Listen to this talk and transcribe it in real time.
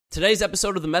Today's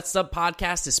episode of the Mets Up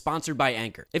Podcast is sponsored by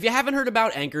Anchor. If you haven't heard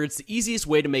about Anchor, it's the easiest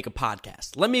way to make a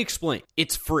podcast. Let me explain.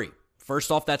 It's free.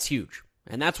 First off, that's huge.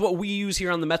 And that's what we use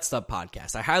here on the Mets Up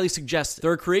Podcast. I highly suggest it.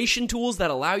 There are creation tools that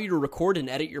allow you to record and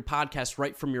edit your podcast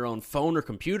right from your own phone or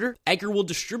computer. Anchor will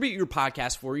distribute your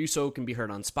podcast for you so it can be heard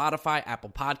on Spotify,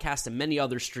 Apple Podcasts, and many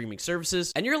other streaming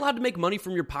services. And you're allowed to make money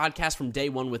from your podcast from day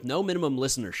one with no minimum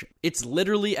listenership. It's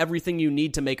literally everything you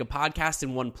need to make a podcast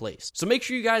in one place. So make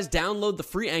sure you guys download the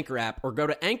free Anchor app or go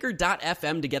to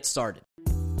anchor.fm to get started.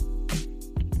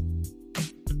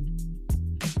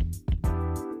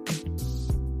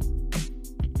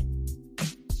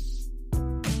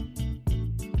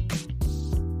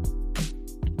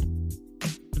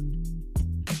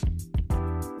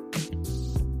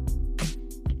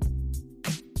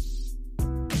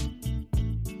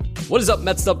 What is up,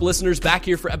 Mets Up listeners? Back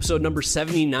here for episode number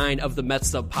 79 of the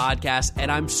Mets Up Podcast,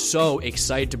 and I'm so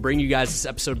excited to bring you guys this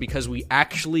episode because we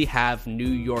actually have New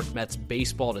York Mets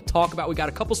baseball to talk about. We got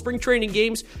a couple spring training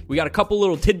games, we got a couple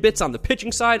little tidbits on the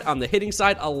pitching side, on the hitting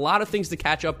side, a lot of things to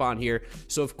catch up on here.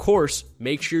 So, of course,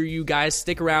 make sure you guys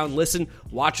stick around, listen,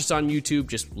 watch us on YouTube.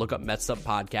 Just look up Mets Up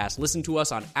Podcast. Listen to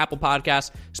us on Apple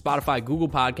Podcasts, Spotify, Google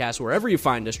Podcasts, wherever you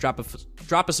find us. Drop us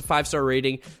a 5-star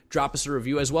rating, drop us a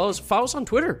review, as well as follow us on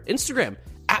Twitter, Instagram,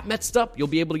 at MetsUp. You'll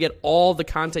be able to get all the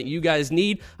content you guys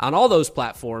need on all those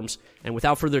platforms. And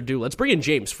without further ado, let's bring in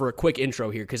James for a quick intro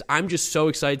here, because I'm just so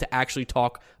excited to actually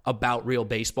talk about real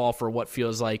baseball for what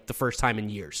feels like the first time in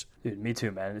years. Dude, me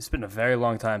too, man. It's been a very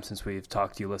long time since we've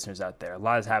talked to you listeners out there. A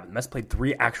lot has happened. Mets played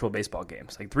 3 actual baseball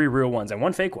games, like 3 real ones and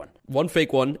 1 fake one. 1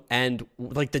 fake one, and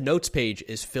like the notes page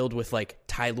is filled with like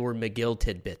Tylor Megill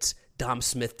tidbits, Dom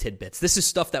Smith tidbits. This is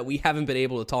stuff that we haven't been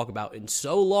able to talk about in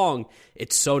so long.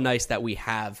 It's so nice that we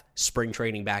have spring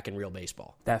training back in real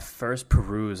baseball. That first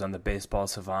peruse on the Baseball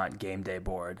Savant game day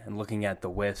board and looking at the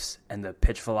whiffs and the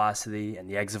pitch velocity and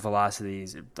the exit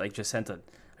velocities, it like just sent a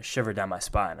shiver down my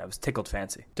spine. I was tickled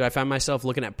fancy. Dude, I found myself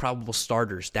looking at probable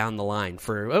starters down the line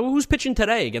for who's pitching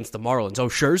today against the Marlins. Oh,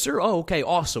 Scherzer? Oh, okay,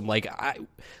 awesome.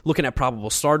 Looking at probable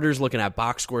starters, looking at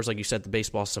box scores, like you said, the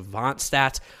Baseball Savant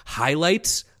stats,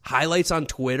 highlights on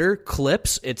Twitter,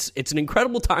 clips. It's an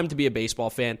incredible time to be a baseball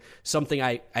fan, something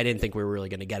I didn't think we were really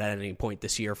going to get at any point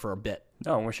this year for a bit.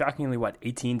 No, we're shockingly,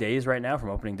 18 days right now from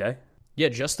opening day? Yeah,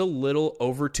 just a little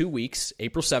over 2 weeks.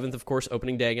 April 7th, of course,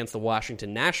 opening day against the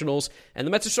Washington Nationals, and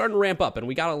the Mets are starting to ramp up, and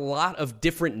we got a lot of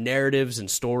different narratives and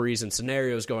stories and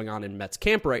scenarios going on in Mets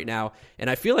camp right now, and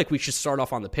I feel like we should start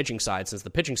off on the pitching side, since the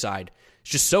pitching side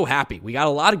is just so happy. We got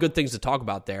a lot of good things to talk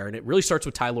about there, and it really starts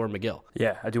with Tylor Megill.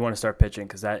 Yeah, I do want to start pitching,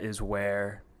 because that is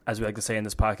where, as we like to say in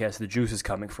this podcast, the juice is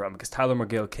coming from, because Tylor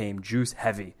Megill came juice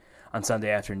heavy on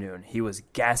Sunday afternoon. He was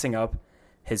gassing up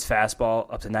his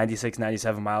fastball up to 96,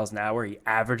 97 miles an hour. He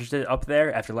averaged it up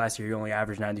there. After last year, he only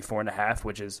averaged 94.5,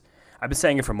 which is, I've been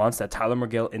saying it for months, that Tylor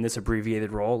Megill in this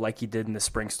abbreviated role, like he did in the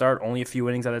spring start, only a few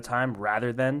innings at a time,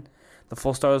 rather than the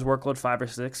full starter's workload, 5 or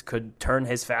 6, could turn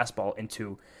his fastball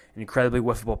into an incredibly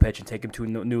whiffable pitch and take him to a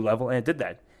new level, and it did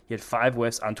that. He had 5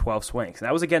 whiffs on 12 swings, and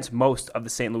that was against most of the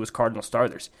St. Louis Cardinals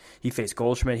starters. He faced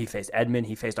Goldschmidt, he faced Edman,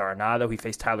 he faced Arenado, he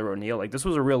faced Tyler O'Neill. Like, this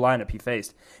was a real lineup he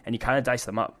faced, and he kind of diced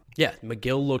them up. Yeah,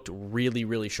 Megill looked really,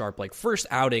 really sharp. Like, first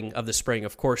outing of the spring,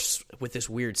 of course, with this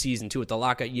weird season, too, with the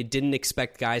lockout, you didn't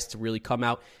expect guys to really come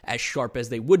out as sharp as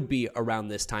they would be around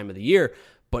this time of the year.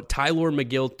 But Tylor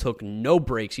Megill took no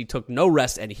breaks, he took no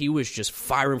rest, and he was just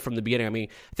firing from the beginning. I mean,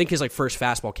 I think his first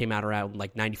fastball came out around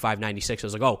 95, 96. I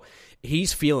was like, oh,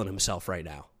 he's feeling himself right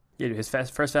now. Yeah, his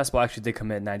first fastball actually did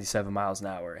come in 97 miles an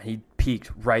hour, and he peaked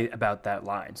right about that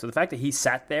line. So the fact that he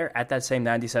sat there at that same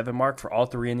 97 mark for all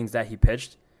 3 innings that he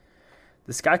pitched,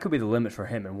 the sky could be the limit for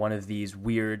him in one of these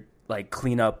weird,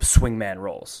 cleanup swingman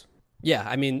roles. Yeah,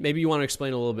 I mean, maybe you want to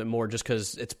explain a little bit more, just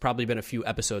because it's probably been a few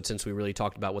episodes since we really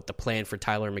talked about what the plan for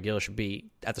Tylor Megill should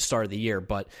be at the start of the year.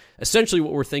 But essentially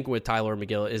what we're thinking with Tylor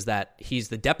Megill is that he's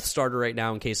the depth starter right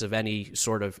now in case of any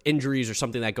sort of injuries or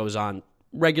something that goes on,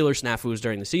 regular snafus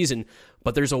during the season.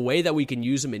 But there's a way that we can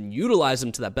use him and utilize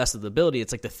him to that best of the ability.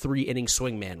 It's like the 3-inning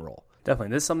swingman role.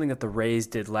 Definitely. This is something that the Rays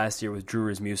did last year with Drew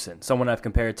Rasmussen, someone I've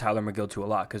compared Tylor Megill to a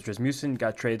lot, because Rasmussen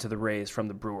got traded to the Rays from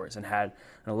the Brewers and had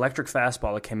an electric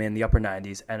fastball that came in the upper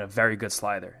 90s and a very good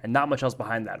slider, and not much else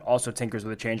behind that. Also tinkers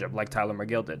with a changeup like Tylor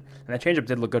Megill did. And that changeup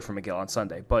did look good for Megill on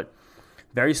Sunday, but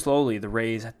very slowly the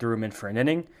Rays threw him in for an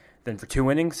inning, then for 2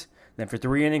 innings, then for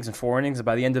 3 innings and 4 innings, and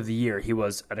by the end of the year, he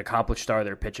was an accomplished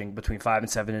starter pitching between 5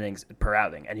 and 7 innings per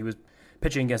outing, and he was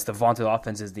pitching against the vaunted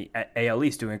offenses, the AL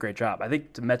East, doing a great job. I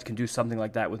think the Mets can do something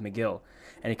like that with Megill,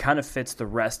 and it kind of fits the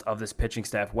rest of this pitching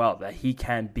staff well, that he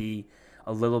can be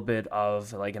a little bit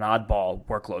of like an oddball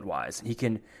workload-wise. He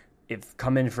can if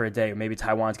come in for a day, or maybe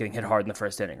Taijuan's getting hit hard in the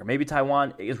first inning, or maybe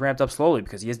Taijuan is ramped up slowly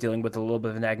because he is dealing with a little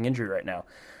bit of a nagging injury right now.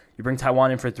 You bring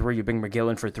Taijuan in for 3, you bring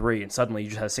McGill in for 3, and suddenly you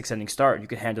just had a 6-inning start. You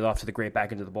can hand it off to the great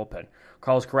back into the bullpen.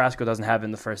 Carlos Carrasco doesn't have it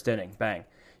in the first inning. Bang.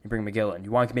 You bring McGill in.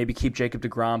 You want to maybe keep Jacob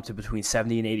deGrom to between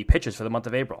 70 and 80 pitches for the month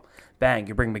of April. Bang,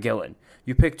 you bring McGill in.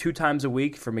 You pick 2 times a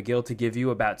week for McGill to give you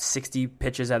about 60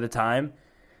 pitches at a time,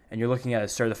 and you're looking at a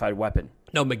certified weapon.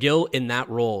 No, McGill in that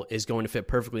role is going to fit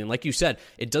perfectly. And like you said,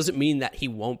 it doesn't mean that he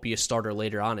won't be a starter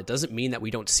later on. It doesn't mean that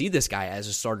we don't see this guy as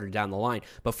a starter down the line.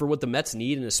 But for what the Mets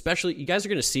need, and especially, you guys are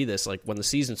going to see this, like when the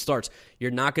season starts,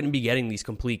 you're not going to be getting these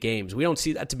complete games. We don't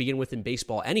see that to begin with in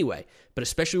baseball anyway. But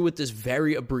especially with this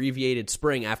very abbreviated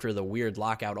spring after the weird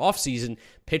lockout offseason,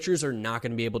 pitchers are not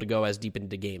going to be able to go as deep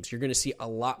into games. You're going to see a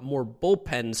lot more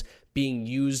bullpens being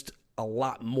used a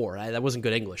lot more. That wasn't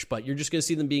good English, but you're just going to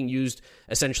see them being used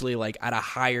essentially like at a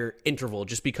higher interval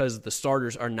just because the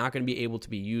starters are not going to be able to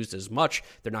be used as much.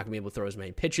 They're not going to be able to throw as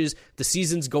many pitches. The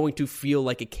season's going to feel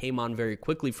like it came on very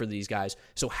quickly for these guys.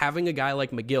 So having a guy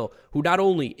like McGill, who not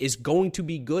only is going to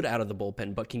be good out of the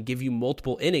bullpen, but can give you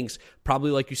multiple innings, probably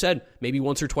like you said, maybe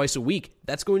once or twice a week,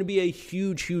 that's going to be a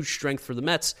huge, huge strength for the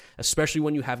Mets, especially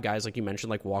when you have guys like you mentioned,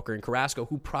 like Walker and Carrasco,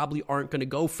 who probably aren't going to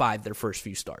go 5 their first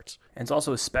few starts. And it's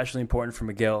also especially important for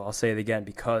McGill, I'll say it again,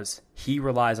 because he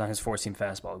relies on his four-seam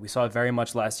fastball. We saw it very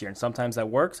much last year, and sometimes that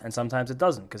works, and sometimes it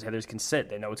doesn't, because hitters can sit.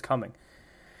 They know it's coming.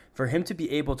 For him to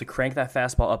be able to crank that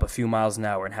fastball up a few miles an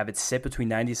hour and have it sit between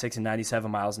 96 and 97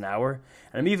 miles an hour,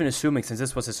 and I'm even assuming, since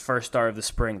this was his first start of the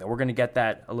spring, that we're going to get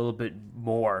that a little bit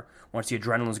more once the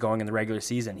adrenaline's going in the regular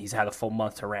season. He's had a full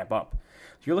month to ramp up.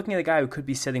 So you're looking at a guy who could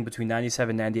be sitting between 97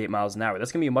 and 98 miles an hour.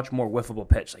 That's going to be a much more whiffable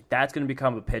pitch. Like, that's going to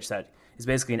become a pitch that is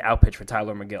basically an out pitch for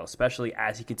Tylor Megill, especially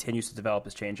as he continues to develop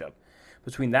his changeup.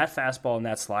 Between that fastball and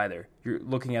that slider, you're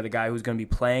looking at a guy who's going to be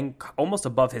playing almost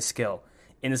above his skill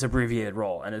in this abbreviated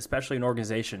role, and especially an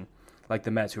organization like the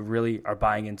Mets who really are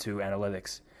buying into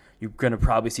analytics. You're going to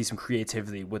probably see some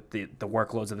creativity with the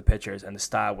workloads of the pitchers and the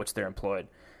style which they're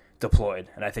deployed.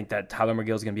 And I think that Tylor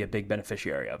Megill is going to be a big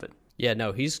beneficiary of it. Yeah,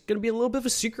 no, he's going to be a little bit of a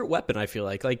secret weapon, I feel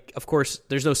like. Like, of course,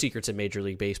 there's no secrets in Major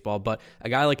League Baseball, but a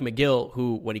guy like McGill,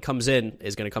 who, when he comes in,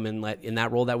 is going to come in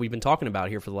that role that we've been talking about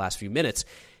here for the last few minutes.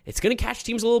 It's going to catch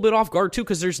teams a little bit off guard, too,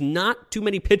 because there's not too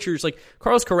many pitchers like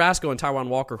Carlos Carrasco and Taijuan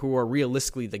Walker, who are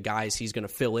realistically the guys he's going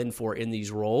to fill in for in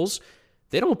these roles.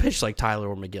 They don't pitch like Tylor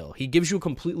or McGill. He gives you a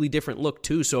completely different look,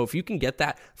 too. So if you can get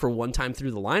that for one time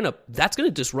through the lineup, that's going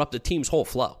to disrupt the team's whole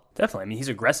flow. Definitely. I mean, he's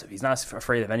aggressive. He's not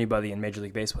afraid of anybody in Major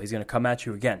League Baseball. He's going to come at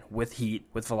you, again, with heat,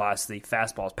 with velocity,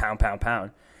 fastballs, pound, pound,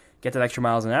 pound. Get that extra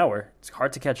miles an hour. It's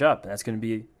hard to catch up, and that's going to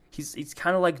be... He's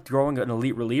kind of like throwing an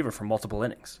elite reliever for multiple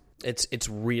innings. It's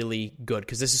really good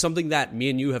because this is something that me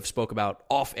and you have spoke about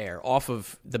off air, off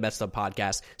of the Mets Up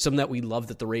podcast. Something that we love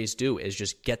that the Rays do is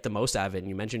just get the most out of it. And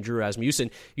you mentioned Drew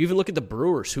Rasmussen. You even look at the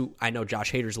Brewers, who I know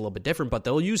Josh Hader's a little bit different, but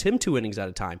they'll use him 2 innings at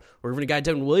a time. Or even a guy,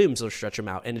 Devin Williams, will stretch him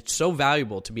out. And it's so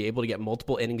valuable to be able to get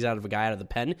multiple innings out of a guy out of the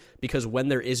pen because when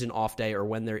there is an off day or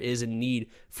when there is a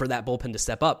need for that bullpen to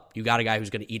step up, you got a guy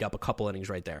who's going to eat up a couple innings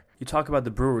right there. You talk about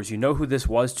the Brewers. You know who this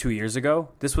was 2 years ago?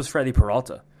 This was Freddie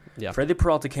Peralta. Yeah. Freddie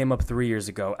Peralta came up 3 years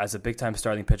ago as a big-time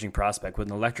starting pitching prospect with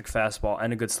an electric fastball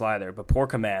and a good slider, but poor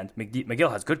command. McGill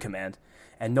has good command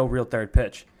and no real third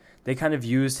pitch. They kind of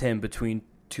used him between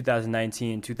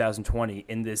 2019 and 2020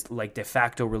 in this like de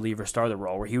facto reliever starter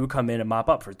role where he would come in and mop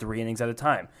up for 3 innings at a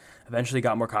time. Eventually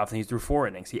got more confident. He threw 4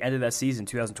 innings. He ended that season,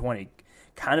 2020,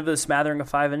 kind of a smattering of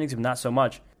 5 innings, but not so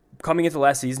much. Coming into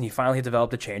last season, he finally had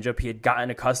developed a changeup. He had gotten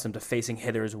accustomed to facing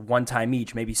hitters 1 time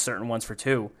each, maybe certain ones for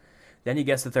 2. Then he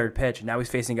gets the third pitch, and now he's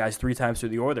facing guys 3 times through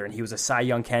the order, and he was a Cy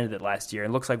Young candidate last year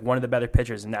and looks like one of the better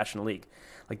pitchers in the National League.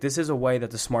 Like, this is a way that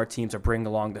the smart teams are bringing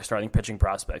along their starting pitching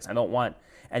prospects. I don't want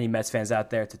any Mets fans out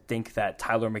there to think that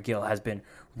Tylor Megill has been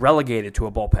relegated to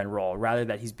a bullpen role, rather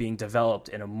that he's being developed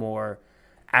in a more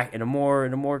I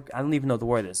don't even know what the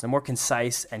word is, in a more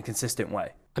concise and consistent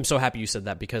way. I'm so happy you said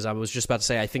that because I was just about to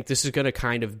say I think this is going to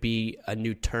kind of be a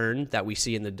new turn that we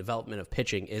see in the development of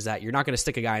pitching is that you're not going to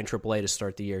stick a guy in AAA to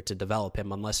start the year to develop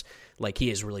him unless like he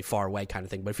is really far away kind of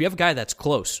thing. But if you have a guy that's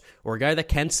close or a guy that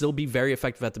can still be very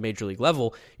effective at the major league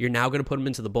level, you're now going to put him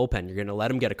into the bullpen. You're going to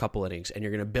let him get a couple innings and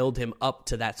you're going to build him up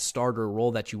to that starter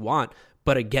role that you want,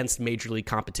 but against major league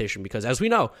competition because as we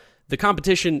know, the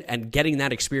competition and getting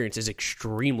that experience is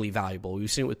extremely valuable. We've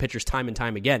seen it with pitchers time and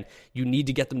time again. You need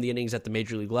to get them the innings at the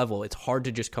major league level. It's hard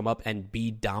to just come up and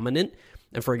be dominant.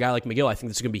 And for a guy like McGill, I think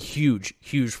this is going to be huge,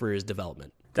 huge for his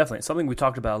development. Definitely. Something we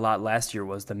talked about a lot last year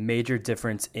was the major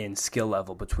difference in skill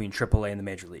level between AAA and the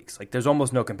major leagues. Like, there's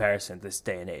almost no comparison this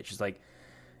day and age. It's like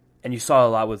And you saw a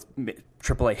lot with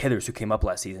AAA hitters who came up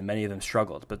last season. Many of them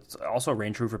struggled, but it's also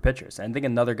reigned true for pitchers. And I think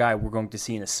another guy we're going to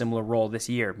see in a similar role this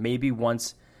year, maybe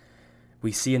once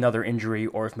we see another injury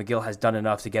or if Megill has done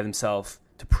enough to get himself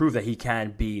to prove that he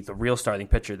can be the real starting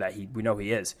pitcher that we know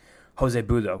he is. Jose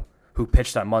Butto, who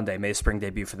pitched on Monday, made a spring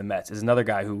debut for the Mets, is another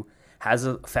guy who has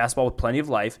a fastball with plenty of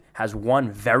life, has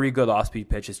one very good off-speed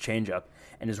pitch, his changeup,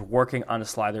 and is working on a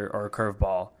slider or a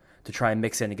curveball to try and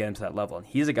mix in and get him to that level. And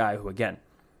he's a guy who, again,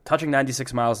 touching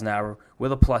 96 miles an hour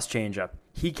with a plus changeup,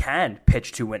 he can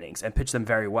pitch 2 innings and pitch them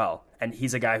very well. And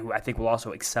he's a guy who I think will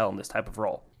also excel in this type of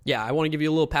role. Yeah, I want to give you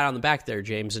a little pat on the back there,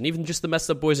 James, and even just the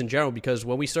Messed Up Boys in general, because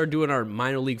when we started doing our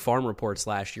minor league farm reports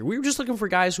last year, we were just looking for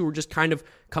guys who were just kind of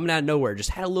coming out of nowhere,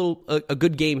 just had a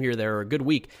good game here, there, or a good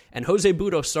week. And Jose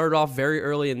Butto started off very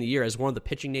early in the year as one of the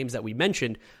pitching names that we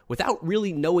mentioned without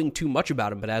really knowing too much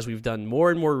about him. But as we've done more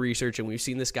and more research and we've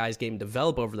seen this guy's game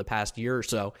develop over the past year or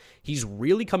so, he's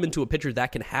really come into a pitcher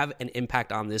that can have an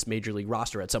impact on this major league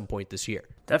roster at some point this year.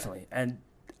 Definitely. And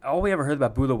all we ever heard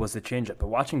about Butto was the changeup, but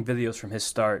watching videos from his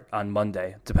start on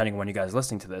Monday, depending on when you guys are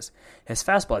listening to this, his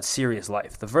fastball had serious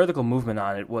life. The vertical movement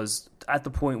on it was at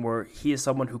the point where he is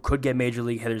someone who could get major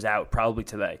league hitters out probably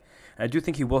today. And I do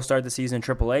think he will start the season in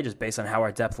AAA just based on how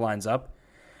our depth lines up.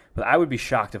 But I would be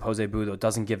shocked if Jose Butto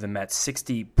doesn't give the Mets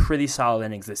 60 pretty solid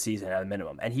innings this season at a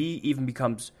minimum. And he even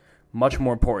becomes much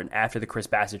more important after the Chris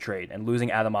Bassett trade and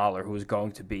losing Adam Oller, who is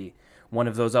going to be one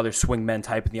of those other swingmen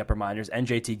type in the upper minors, and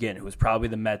JT Ginn, who was probably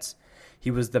the Mets. He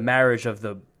was the marriage of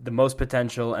the most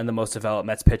potential and the most developed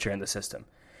Mets pitcher in the system.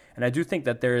 And I do think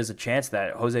that there is a chance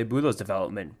that Jose Butto's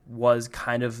development was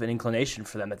kind of an inclination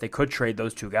for them, that they could trade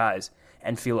those two guys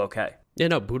and feel okay. Yeah,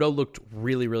 no, Butto looked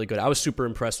really, really good. I was super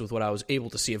impressed with what I was able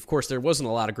to see. Of course, there wasn't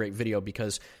a lot of great video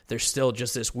because there's still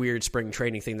just this weird spring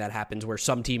training thing that happens where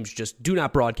some teams just do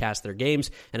not broadcast their games,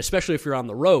 and especially if you're on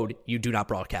the road, you do not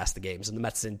broadcast the games, and the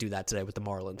Mets didn't do that today with the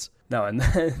Marlins. No, and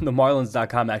the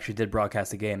Marlins.com actually did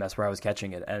broadcast the game. That's where I was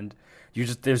catching it, and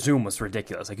their Zoom was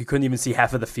ridiculous. Like, you couldn't even see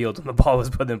half of the field when the ball was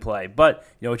put in play. But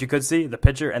you know what you could see? The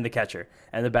pitcher and the catcher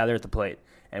and the batter at the plate.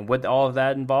 And with all of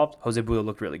that involved, Jose Butto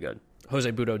looked really good. Jose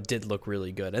Butto did look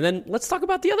really good. And then let's talk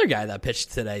about the other guy that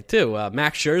pitched today, too.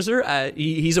 Max Scherzer,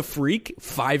 he's a freak.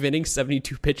 5 innings,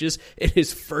 72 pitches in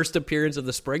his first appearance of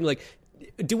the spring. Like,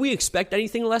 do we expect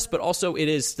anything less? But also, it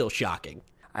is still shocking.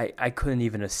 I couldn't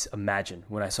even imagine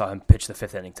when I saw him pitch the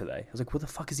 5th inning today. I was like, what the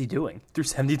fuck is he doing? Threw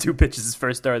 72 pitches his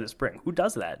first start of the spring. Who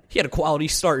does that? He had a quality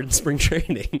start in spring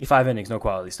training. 5 innings, no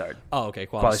quality start. Oh, okay.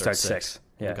 Quality start 6.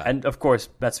 Yeah. Okay. And, of course,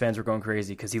 Mets fans were going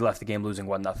crazy because he left the game losing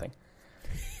 1-0.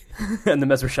 And the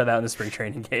Mets were shut out in the spring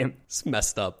training game. It's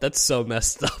messed up. That's so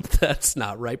messed up. That's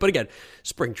not right. But again,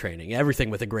 spring training, everything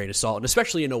with a grain of salt, and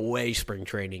especially in a away spring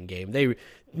training game. They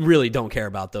really don't care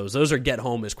about those. Those are get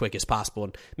home as quick as possible.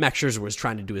 And Max Scherzer was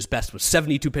trying to do his best with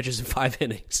 72 pitches in 5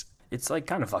 innings. It's like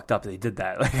kind of fucked up that he did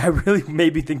that. Like, I really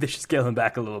maybe think they should scale him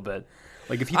back a little bit.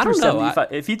 Like, if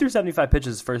he threw 75 pitches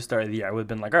his first start of the year, I would have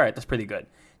been like, all right, that's pretty good.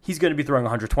 He's going to be throwing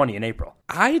 120 in April.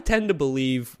 I tend to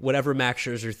believe whatever Max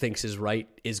Scherzer thinks is right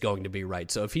is going to be right.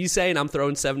 So if he's saying I'm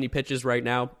throwing 70 pitches right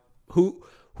now,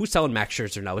 who's telling Max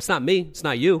Scherzer no? It's not me. It's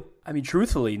not you. I mean,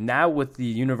 truthfully, now with the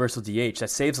universal DH, that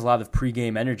saves a lot of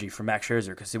pregame energy for Max Scherzer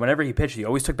because whenever he pitched, he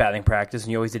always took batting practice and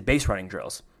he always did base running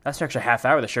drills. That's an extra half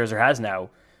hour that Scherzer has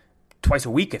now. Twice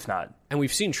a week, if not. And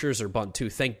we've seen Scherzer bunt,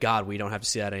 too. Thank God we don't have to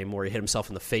see that anymore. He hit himself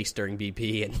in the face during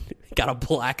BP and got a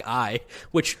black eye,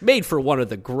 which made for one of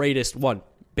the greatest,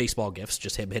 baseball gifts,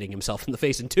 just him hitting himself in the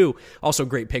face, and 2, also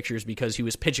great pictures because he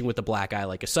was pitching with the black eye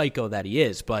like a psycho that he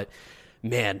is. But,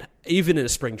 man, even in a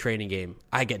spring training game,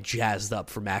 I get jazzed up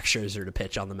for Max Scherzer to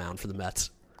pitch on the mound for the Mets.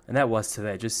 And that was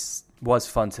today. Just was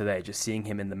fun today, just seeing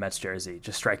him in the Mets jersey,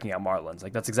 just striking out Marlins.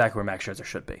 Like, that's exactly where Max Scherzer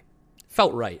should be.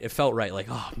 Felt right. It felt right. Like,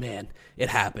 oh, man, it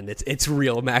happened. It's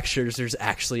real. Max Scherzer's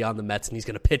actually on the Mets, and he's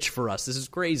going to pitch for us. This is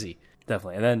crazy.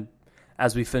 Definitely. And then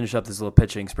as we finish up this little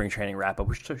pitching spring training wrap-up,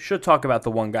 we should talk about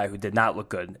the one guy who did not look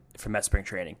good for Mets spring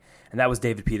training, and that was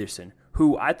David Peterson,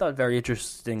 who I thought very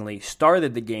interestingly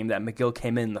started the game that Megill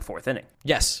came in the 4th inning.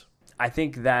 Yes. I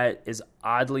think that is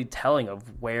oddly telling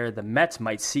of where the Mets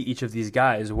might see each of these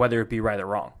guys, whether it be right or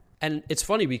wrong. And it's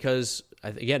funny because,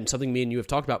 again, something me and you have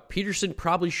talked about, Peterson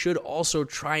probably should also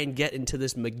try and get into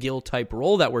this McGill-type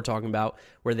role that we're talking about,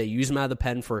 where they use him out of the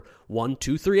pen for 1,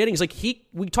 2, 3 innings. Like,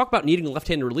 we talk about needing a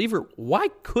left-handed reliever. Why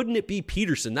couldn't it be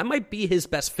Peterson? That might be his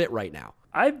best fit right now.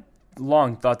 I've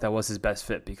long thought that was his best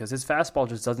fit because his fastball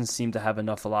just doesn't seem to have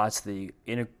enough velocity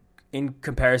in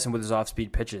comparison with his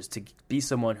off-speed pitches to be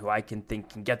someone who I can think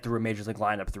can get through a major league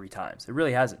lineup 3 times. It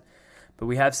really hasn't. But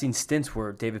we have seen stints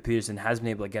where David Peterson has been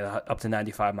able to get up to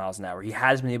 95 miles an hour. He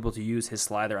has been able to use his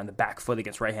slider on the back foot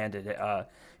against right-handed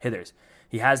hitters.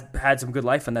 He has had some good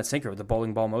life on that sinker with the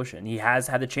bowling ball motion. He has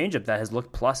had a changeup that has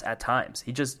looked plus at times.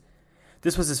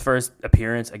 This was his first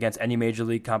appearance against any major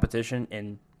league competition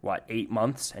in, 8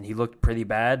 months, and he looked pretty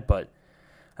bad, but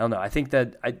I don't know. I think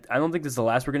that I don't think this is the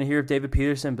last we're going to hear of David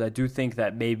Peterson, but I do think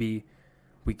that maybe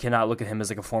we cannot look at him as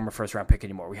like a former first-round pick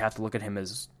anymore. We have to look at him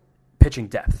as pitching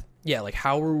depth. Yeah, like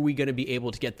how are we going to be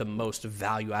able to get the most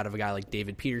value out of a guy like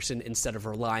David Peterson instead of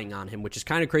relying on him, which is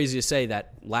kind of crazy to say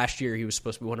that last year he was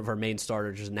supposed to be one of our main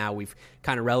starters, and now we've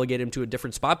kind of relegated him to a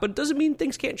different spot, but it doesn't mean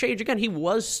things can't change. Again, he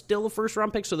was still a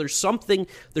first-round pick, so there's something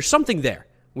there.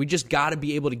 We just got to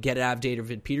be able to get it out of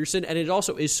David Peterson, and it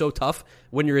also is so tough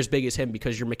when you're as big as him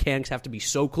because your mechanics have to be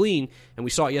so clean, and we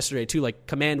saw it yesterday too, like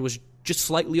command was just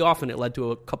slightly off, and it led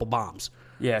to a couple bombs.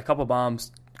 Yeah, a couple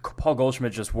bombs. Paul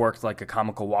Goldschmidt just worked like a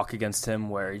comical walk against him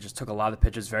where he just took a lot of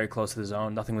pitches very close to the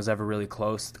zone. Nothing was ever really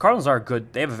close. The Cardinals are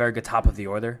good. They have a very good top of the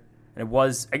order. And it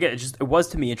was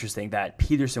to me interesting that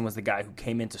Peterson was the guy who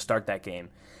came in to start that game,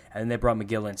 and then they brought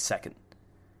McGill in second.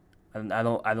 And I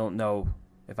don't know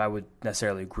if I would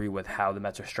necessarily agree with how the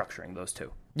Mets are structuring those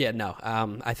two. Yeah, no.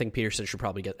 I think Peterson should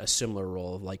probably get a similar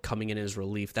role of like coming in as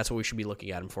relief. That's what we should be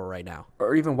looking at him for right now.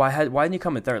 Or even why didn't he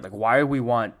come in third? Like why do we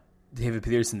want David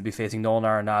Peterson to be facing Nolan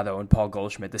Arenado and Paul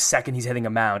Goldschmidt the second he's hitting a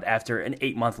mound after an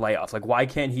 8-month layoff? Like, why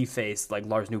can't he face like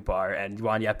Lars Nootbaar and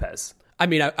Juan Yepes? I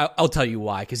mean, I'll tell you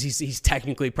why, because he's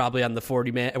technically probably on the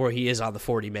 40-man, or he is on the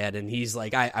 40-man, and he's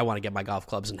like, I want to get my golf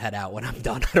clubs and head out when I'm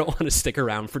done. I don't want to stick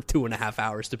around for 2.5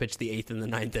 hours to pitch the 8th and the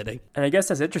 9th inning. And I guess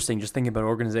that's interesting, just thinking about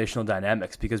organizational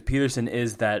dynamics, because Peterson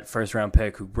is that first-round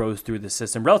pick who rose through the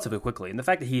system relatively quickly. And the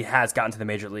fact that he has gotten to the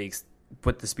major leagues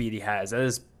with the speed he has, that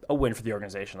is a win for the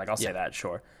organization. Like, I'll say that,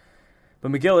 sure.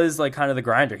 But McGill is like kind of the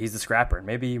grinder. He's the scrapper.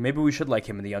 Maybe we should like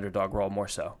him in the underdog role more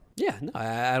so. Yeah, no,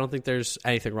 I don't think there's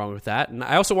anything wrong with that. And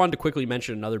I also wanted to quickly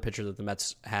mention another pitcher that the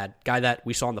Mets had, guy that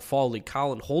we saw in the fall league,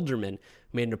 Colin Holderman,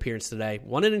 made an appearance today.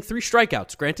 1 inning, 3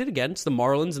 strikeouts. Granted, again, it's the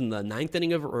Marlins in the 9th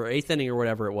inning or 8th inning or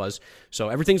whatever it was. So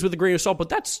everything's with a grain of salt, but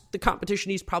that's the competition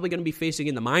he's probably going to be facing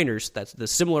in the minors. That's the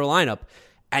similar lineup.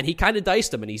 And he kind of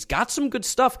diced him, and he's got some good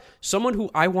stuff. Someone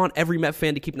who I want every Met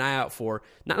fan to keep an eye out for,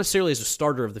 not necessarily as a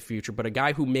starter of the future, but a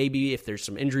guy who maybe, if there's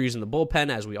some injuries in the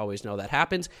bullpen, as we always know that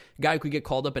happens, a guy who could get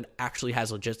called up and actually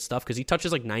has legit stuff, because he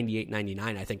touches like 98,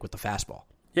 99, I think, with the fastball.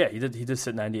 Yeah, he did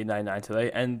sit 98, 99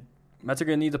 today, and Mets are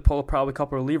going to need to pull probably a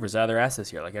couple of relievers out of their ass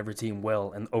this year, like every team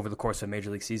will and over the course of a major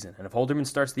league season. And if Holderman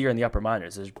starts the year in the upper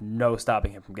minors, there's no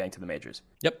stopping him from getting to the majors.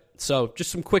 Yep, so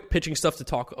just some quick pitching stuff to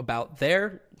talk about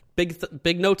there.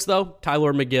 Big notes, though,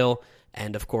 Tyler McGill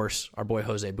and, of course, our boy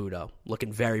Jose Butto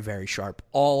looking very, very sharp.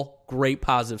 All great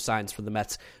positive signs for the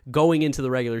Mets going into the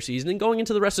regular season and going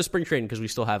into the rest of spring training because we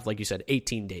still have, like you said,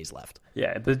 18 days left.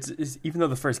 Yeah, but even though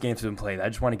the first games have been played, I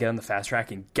just want to get on the fast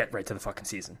track and get right to the fucking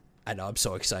season. I know, I'm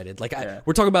so excited.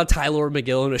 We're talking about Tyler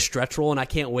McGill in a stretch roll, and I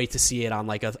can't wait to see it on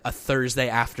like a Thursday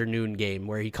afternoon game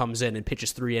where he comes in and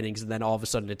pitches 3 innings, and then all of a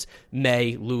sudden it's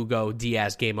May, Lugo,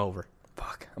 Diaz, game over.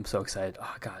 Fuck, I'm so excited.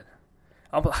 Oh, God.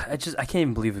 I can't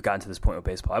even believe we've gotten to this point with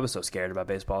baseball. I was so scared about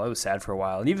baseball. I was sad for a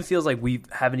while. And it even feels like we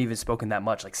haven't even spoken that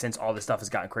much like since all this stuff has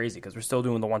gotten crazy because we're still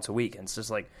doing the once a week. And it's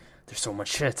just like, there's so much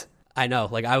shit. I know.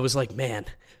 Like, I was like, man,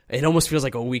 it almost feels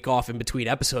like a week off in between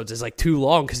episodes is like too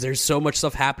long because there's so much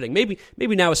stuff happening. Maybe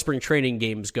now as spring training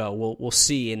games go, we'll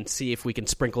see if we can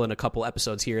sprinkle in a couple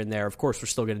episodes here and there. Of course, we're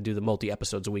still going to do the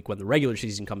multi-episodes a week when the regular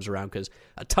season comes around because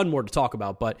a ton more to talk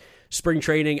about. But spring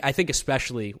training, I think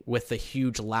especially with the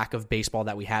huge lack of baseball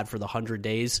that we had for the 100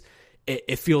 days,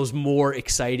 it feels more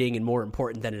exciting and more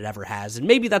important than it ever has. And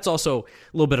maybe that's also a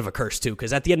little bit of a curse too,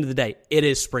 because at the end of the day, it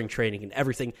is spring training and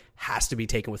everything has to be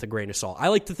taken with a grain of salt. I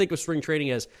like to think of spring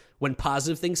training as when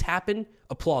positive things happen,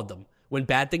 applaud them. When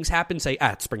bad things happen, say,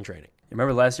 it's spring training. You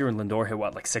remember last year when Lindor hit,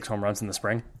 like 6 home runs in the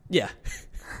spring? Yeah.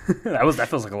 That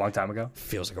feels like a long time ago.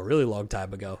 Feels like a really long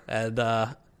time ago. And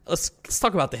let's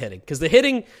talk about the hitting, because the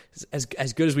hitting, as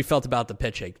good as we felt about the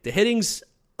pitching, the hitting's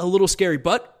a little scary,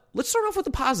 but let's start off with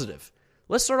the positive.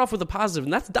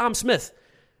 And that's Dom Smith,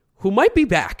 who might be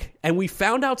back. And we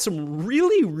found out some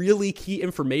really, really key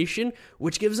information,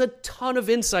 which gives a ton of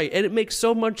insight, and it makes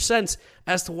so much sense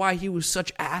as to why he was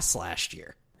such ass last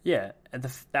year. Yeah, and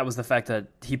that was the fact that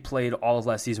he played all of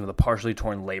last season with a partially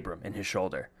torn labrum in his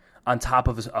shoulder, on top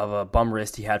of a bum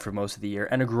wrist he had for most of the year,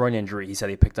 and a groin injury he said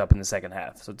he picked up in the second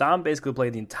half. So Dom basically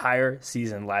played the entire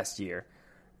season last year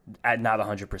at not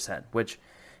 100%, which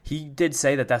he did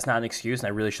say that that's not an excuse, and I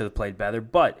really should have played better,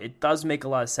 but it does make a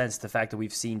lot of sense, the fact that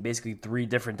we've seen basically 3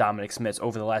 different Dominic Smiths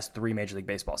over the last 3 Major League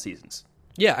Baseball seasons.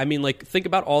 Yeah, I mean, like, think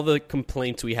about all the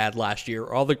complaints we had last year,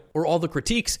 or all the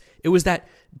critiques. It was that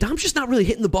Dom's just not really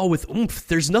hitting the ball with oomph.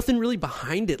 There's nothing really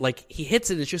behind it. Like, he hits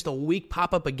it, it's just a weak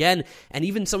pop-up again. And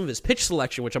even some of his pitch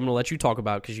selection, which I'm going to let you talk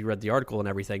about because you read the article and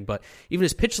everything, but even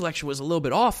his pitch selection was a little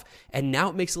bit off, and now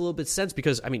it makes a little bit of sense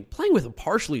because, I mean, playing with a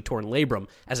partially torn labrum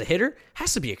as a hitter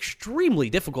has to be extremely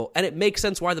difficult, and it makes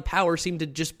sense why the power seemed to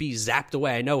just be zapped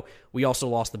away. I know we also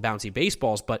lost the bouncy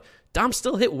baseballs, but Dom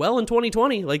still hit well in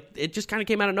 2020. Like, it just kind of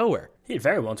came out of nowhere. He hit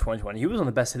very well in 2020. He was one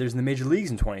of the best hitters in the major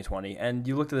leagues in 2020. And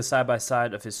you looked at the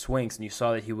side-by-side of his swings, and you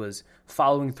saw that he was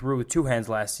following through with two hands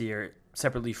last year,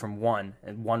 separately from one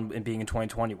being in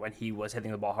 2020 when he was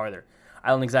hitting the ball harder. I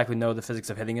don't exactly know the physics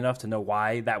of hitting enough to know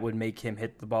why that would make him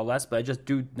hit the ball less, but I just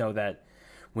do know that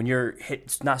when you're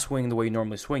not swinging the way you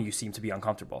normally swing, you seem to be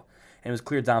uncomfortable. And it was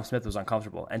clear Dom Smith was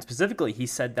uncomfortable. And specifically, he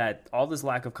said that all this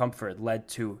lack of comfort led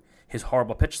to his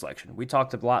horrible pitch selection. We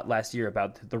talked a lot last year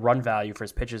about the run value for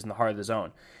his pitches in the heart of the zone,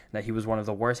 and that he was one of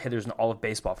the worst hitters in all of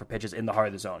baseball for pitches in the heart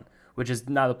of the zone, which is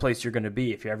not a place you're going to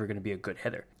be if you're ever going to be a good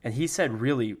hitter. And he said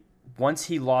really, once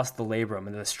he lost the labrum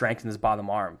and the strength in his bottom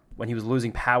arm, when he was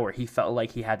losing power, he felt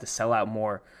like he had to sell out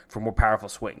more for more powerful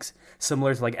swings.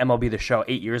 Similar to like MLB The Show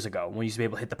 8 years ago, when you used to be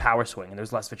able to hit the power swing and there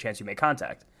was less of a chance you made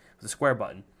contact with the square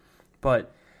button.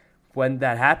 But when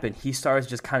that happened, he started to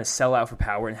just kind of sell out for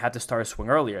power and had to start a swing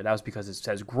earlier. That was because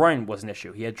his groin was an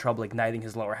issue. He had trouble igniting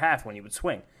his lower half when he would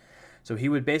swing. So he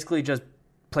would basically just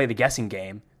play the guessing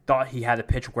game, thought he had to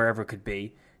pitch wherever it could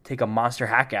be, take a monster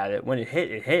hack at it. When it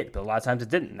hit, but a lot of times it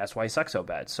didn't. That's why he sucks so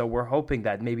bad. So we're hoping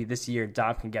that maybe this year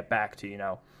Dom can get back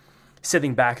to,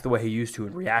 sitting back the way he used to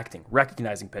and reacting,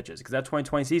 recognizing pitches. Because that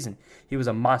 2020 season, he was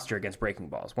a monster against breaking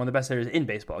balls. One of the best hitters in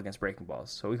baseball against breaking balls.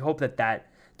 So we hope that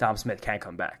Dom Smith can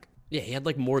come back. Yeah, he had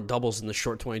like more doubles in the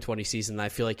short 2020 season than I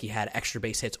feel like he had extra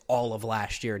base hits all of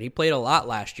last year. And he played a lot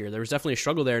last year. There was definitely a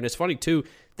struggle there. And it's funny, too,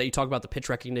 that you talk about the pitch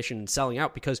recognition and selling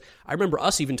out, because I remember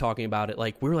us even talking about it.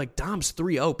 Like, we were like, Dom's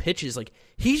 3-0 pitches. Like,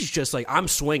 he's just like, I'm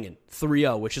swinging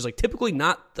 3-0, which is like typically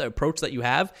not the approach that you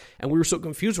have. And we were so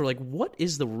confused. We're like, what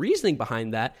is the reasoning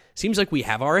behind that? Seems like we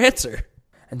have our answer.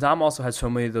 And Dom also had so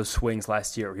many of those swings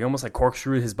last year. He almost like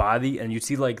corkscrewed his body, and you'd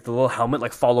see like the little helmet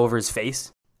like fall over his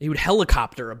face. He would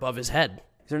helicopter above his head.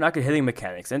 They're not good hitting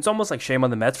mechanics. And it's almost like shame on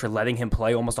the Mets for letting him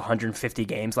play almost 150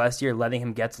 games last year, letting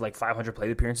him get to like 500 plate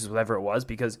appearances, whatever it was,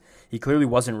 because he clearly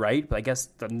wasn't right. But I guess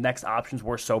the next options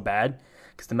were so bad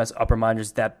because the Mets' upper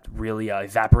minors depth really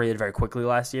evaporated very quickly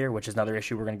last year, which is another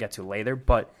issue we're going to get to later.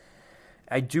 But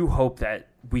I do hope that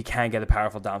we can get a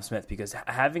powerful Dom Smith, because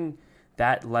having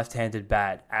that left-handed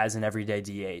bat as an everyday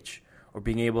DH, or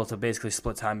being able to basically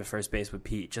split time at first base with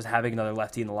Pete, just having another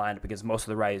lefty in the lineup against most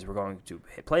of the righties we're going to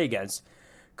play against,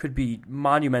 could be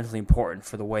monumentally important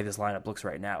for the way this lineup looks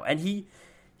right now. And he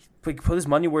put his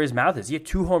money where his mouth is. He had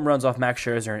 2 home runs off Max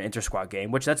Scherzer in an inter-squad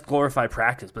game, which that's glorified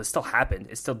practice, but it still happened.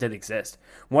 It still did exist.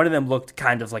 One of them looked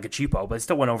kind of like a cheapo, but it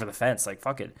still went over the fence. Like,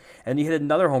 fuck it. And he hit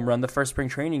another home run the first spring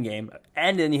training game,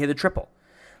 and then he hit a triple.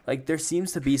 Like, there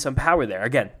seems to be some power there.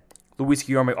 Again, Luis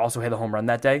Guillorme also hit a home run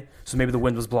that day, so maybe the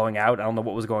wind was blowing out. I don't know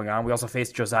what was going on. We also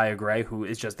faced Josiah Gray, who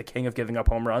is just the king of giving up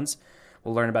home runs.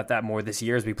 We'll learn about that more this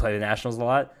year as we play the Nationals a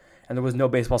lot. And there was no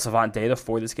Baseball Savant data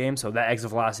for this game, so that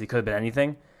exit velocity could have been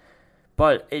anything.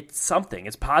 But it's something.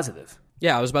 It's positive.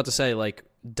 Yeah, I was about to say, like,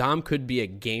 Dom could be a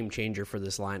game changer for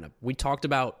this lineup. We talked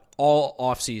about all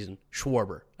offseason,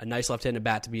 Schwarber, a nice left-handed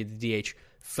bat to be the DH,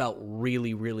 felt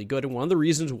really, really good. And one of the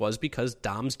reasons was because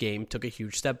Dom's game took a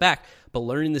huge step back. But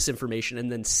learning this information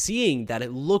and then seeing that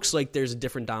it looks like there's a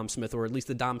different Dom Smith, or at least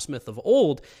the Dom Smith of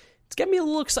old, it's getting me a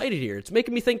little excited here. It's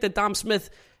making me think that Dom Smith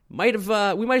we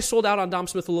might have sold out on Dom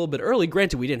Smith a little bit early.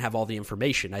 Granted, we didn't have all the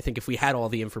information. I think if we had all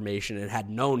the information and had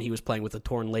known he was playing with a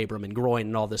torn labrum and groin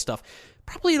and all this stuff,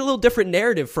 probably a little different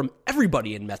narrative from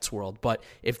everybody in Mets world. But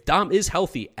if Dom is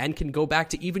healthy and can go back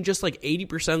to even just like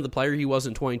 80% of the player he was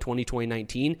in 2020,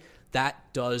 2019,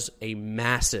 that does a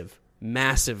massive,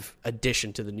 massive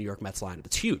addition to the New York Mets lineup.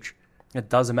 It's huge. It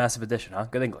does a massive addition, huh?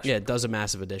 Good English. Yeah, it does a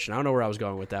massive addition. I don't know where I was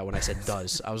going with that when I said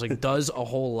does. I was like, does a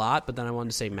whole lot, but then I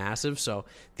wanted to say massive, so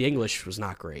the English was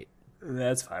not great.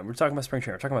 That's fine. We're talking about spring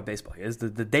training. We're talking about baseball here.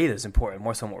 The data is important,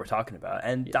 more so than what we're talking about.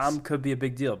 And yes, Dom could be a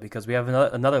big deal because we have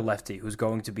another lefty who's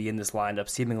going to be in this lineup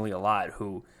seemingly a lot,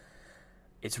 who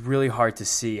it's really hard to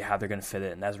see how they're going to fit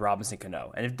in. That's Robinson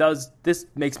Cano. And this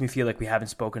makes me feel like we haven't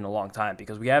spoken in a long time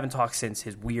because we haven't talked since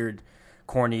his weird,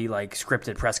 corny, like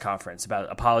scripted press conference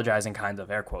about apologizing, kind of,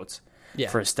 air quotes,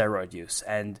 for his steroid use.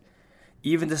 And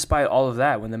even despite all of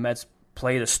that, when the Mets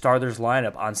played a starters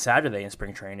lineup on Saturday in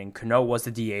spring training, Cano was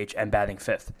the DH and batting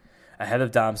fifth, ahead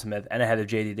of Dom Smith and ahead of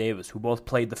J.D. Davis, who both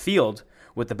played the field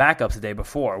with the backups the day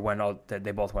before when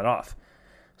they both went off.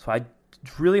 So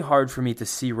it's really hard for me to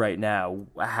see right now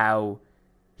how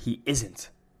he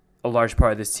isn't a large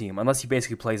part of this team, unless he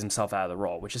basically plays himself out of the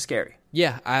role, which is scary.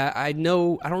 Yeah, I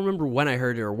know. I don't remember when I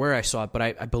heard it or where I saw it, but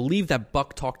I believe that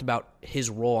Buck talked about his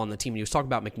role on the team. And he was talking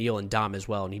about McNeil and Dom as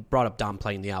well, and he brought up Dom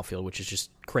playing the outfield, which is just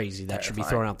crazy. That should be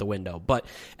thrown out the window. But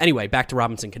anyway, back to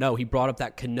Robinson Cano. He brought up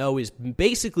that Cano is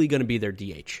basically going to be their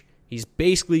DH. He's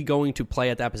basically going to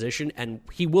play at that position, and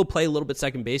he will play a little bit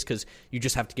second base because you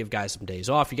just have to give guys some days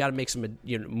off. You got to make some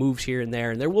moves here and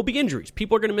there, and there will be injuries.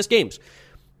 People are going to miss games.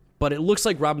 But it looks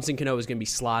like Robinson Cano is going to be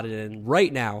slotted in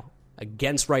right now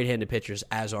against right-handed pitchers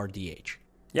as our DH.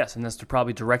 Yes, and that's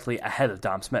probably directly ahead of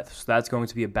Dom Smith. So that's going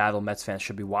to be a battle Mets fans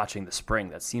should be watching this spring.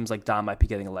 That seems like Dom might be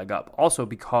getting a leg up. Also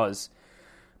because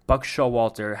Buck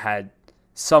Showalter had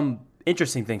some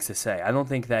interesting things to say. I don't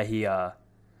think he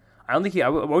I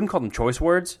wouldn't call them choice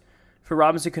words for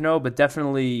Robinson Cano, but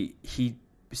definitely he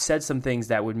said some things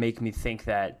that would make me think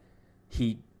that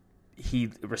he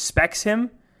respects him,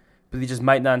 but he just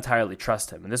might not entirely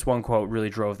trust him. And this one quote really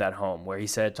drove that home, where he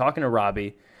said, talking to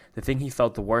Robbie, the thing he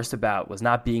felt the worst about was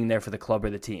not being there for the club or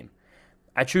the team.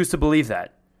 I choose to believe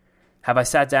that. Have I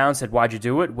sat down and said, why'd you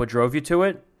do it? What drove you to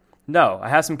it? No, I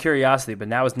have some curiosity, but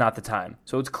now is not the time.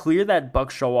 So it's clear that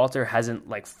Buck Showalter hasn't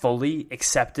fully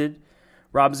accepted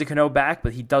Robinson Cano back,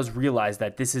 but he does realize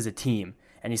that this is a team.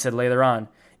 And he said later on,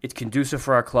 it's conducive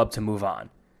for our club to move on.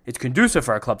 It's conducive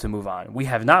for our club to move on. We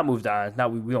have not moved on. It's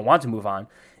not we don't want to move on.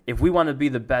 If we want to be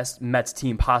the best Mets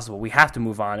team possible, we have to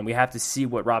move on, and we have to see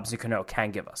what Robinson Cano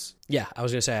can give us. Yeah, I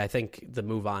was going to say, I think the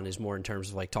move on is more in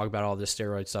terms of talk about all this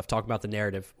steroid stuff, talk about the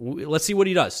narrative. Let's see what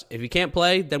he does. If he can't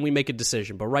play, then we make a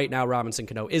decision. But right now, Robinson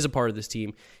Cano is a part of this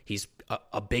team. He's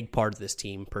a big part of this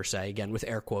team, per se, again, with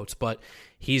air quotes. But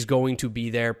he's going to be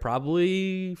there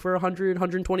probably for 100,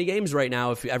 120 games right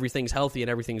now if everything's healthy and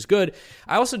everything's good.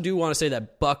 I also do want to say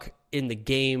that Buck, in the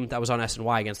game that was on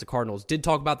SNY against the Cardinals, did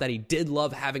talk about that he did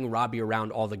love having Robbie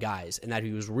around all the guys and that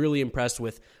he was really impressed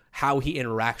with how he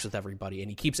interacts with everybody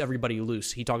and he keeps everybody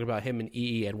loose. He talked about him and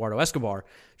Eduardo Escobar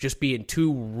just being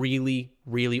two really,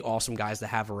 really awesome guys to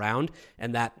have around,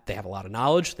 and that they have a lot of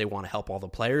knowledge. They want to help all the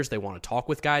players. They want to talk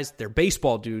with guys. They're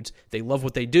baseball dudes. They love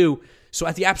what they do. So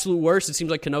at the absolute worst, it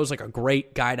seems like Cano's a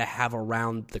great guy to have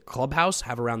around the clubhouse,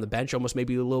 have around the bench, almost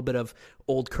maybe a little bit of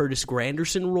old Curtis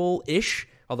Granderson role-ish,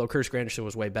 although Curtis Granderson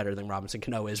was way better than Robinson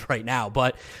Cano is right now.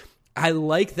 But I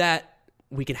like that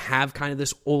we can have kind of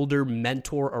this older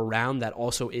mentor around that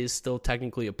also is still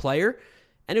technically a player.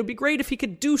 And it would be great if he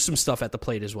could do some stuff at the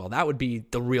plate as well. That would be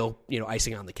the real,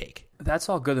 icing on the cake. That's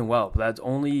all good and well, but that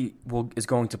only is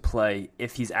going to play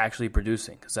if he's actually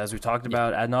producing. Because as we talked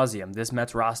about ad nauseum, this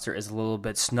Mets roster is a little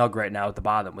bit snug right now at the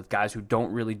bottom with guys who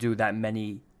don't really do that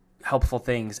many helpful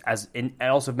things and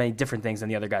also many different things than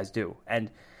the other guys do.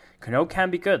 And Cano can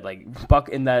be good. Buck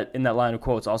in that line of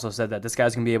quotes also said that this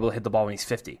guy's going to be able to hit the ball when he's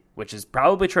 50, which is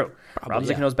probably true.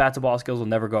 Robinson Cano's bat-to-ball skills will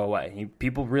never go away.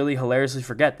 People really hilariously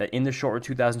forget that in the short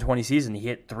 2020 season, he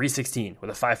hit .316 with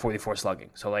a .544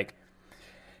 slugging. So,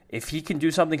 if he can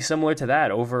do something similar to that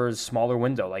over a smaller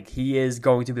window, he is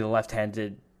going to be the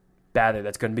left-handed batter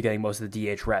that's going to be getting most of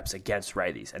the DH reps against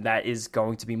righties. And that is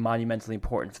going to be monumentally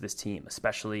important for this team,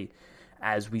 especially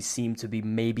as we seem to be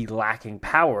maybe lacking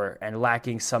power and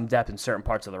lacking some depth in certain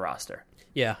parts of the roster.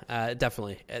 Yeah,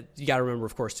 definitely. You got to remember,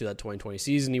 of course, too, that 2020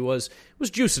 season, he was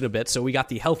juicing a bit, so we got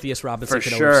the healthiest Robinson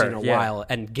Cano we've seen in a while,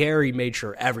 and Gary made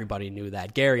sure everybody knew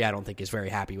that. Gary, I don't think, is very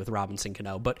happy with Robinson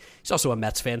Cano, but he's also a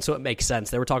Mets fan, so it makes sense.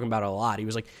 They were talking about it a lot. He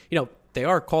was like, they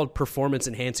are called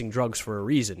performance-enhancing drugs for a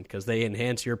reason, because they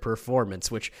enhance your performance,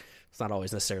 which it's not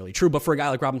always necessarily true, but for a guy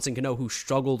like Robinson Cano who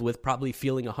struggled with probably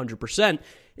feeling 100%,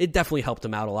 it definitely helped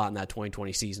him out a lot in that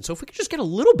 2020 season. So if we could just get a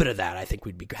little bit of that, I think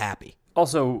we'd be happy.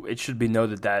 Also, it should be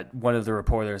noted that one of the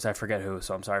reporters, I forget who,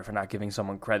 so I'm sorry for not giving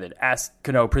someone credit, asked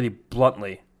Cano pretty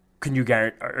bluntly, are you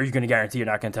going to guarantee you're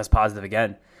not going to test positive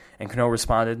again? And Cano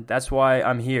responded, that's why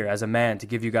I'm here as a man to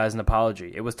give you guys an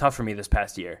apology. It was tough for me this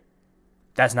past year.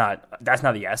 That's not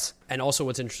a yes. And also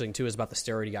what's interesting, too, is about the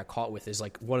steroid he got caught with is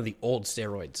one of the old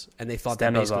steroids. And they thought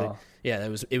that basically,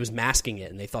 it was masking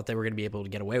it, and they thought they were going to be able to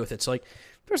get away with it. So,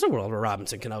 there's a world where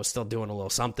Robinson Cano is still doing a little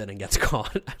something and gets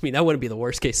caught. I mean, that wouldn't be the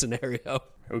worst-case scenario.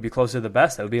 It would be closer to the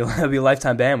best. It would be a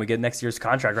lifetime ban. We get next year's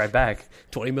contract right back.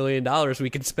 $20 million we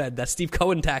can spend. That Steve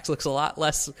Cohen tax looks a lot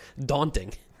less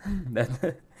daunting.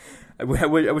 I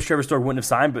wish Trevor Story wouldn't have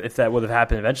signed, but if that would have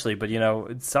happened eventually. But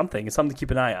it's something. It's something to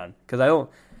keep an eye on. Because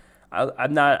I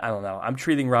don't know. I'm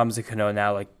treating Robinson Cano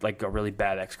now like a really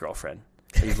bad ex-girlfriend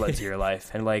that you've led to your life,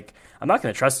 and I'm not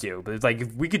going to trust you. But it's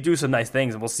if we could do some nice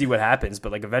things, and we'll see what happens.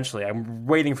 But eventually, I'm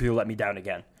waiting for you to let me down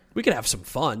again. We could have some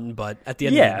fun, but at the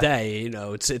end of the day,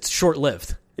 it's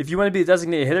short-lived. If you want to be a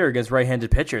designated hitter against right-handed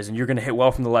pitchers and you're going to hit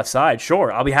well from the left side,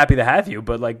 sure, I'll be happy to have you.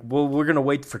 But we're going to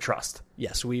wait for trust.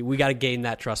 Yes, we got to gain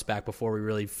that trust back before we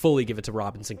really fully give it to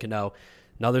Robinson Cano.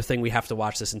 Another thing we have to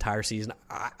watch this entire season.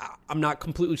 I'm not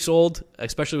completely sold,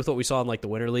 especially with what we saw in the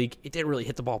Winter League. It didn't really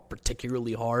hit the ball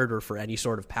particularly hard or for any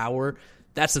sort of power.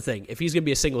 That's the thing. If he's going to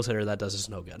be a singles hitter, that does us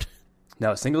no good.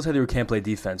 No, singles hitter who can't play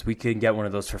defense, we can get one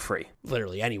of those for free.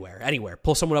 Literally anywhere.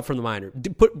 Pull someone up from the minor.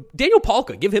 Put Daniel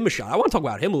Palka, give him a shot. I want to talk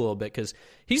about him a little bit because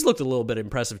he's looked a little bit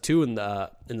impressive too in the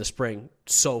spring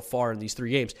so far in these 3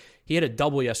 games. He had a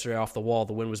double yesterday off the wall.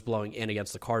 The wind was blowing in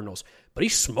against the Cardinals, but he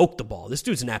smoked the ball. This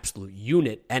dude's an absolute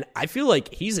unit, and I feel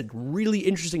like he's a really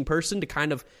interesting person to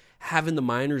kind of have in the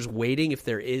minors waiting if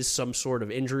there is some sort of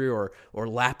injury or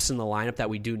lapse in the lineup that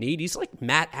we do need. He's like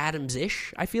Matt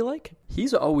Adams-ish, I feel like.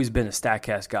 He's always been a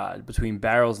StatCast god between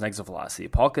barrels and exit velocity.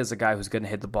 Palka is a guy who's going to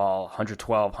hit the ball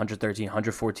 112, 113,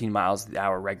 114 miles an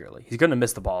hour regularly. He's going to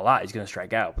miss the ball a lot. He's going to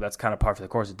strike out, but that's kind of par for the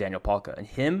course of Daniel Palka. And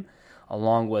him,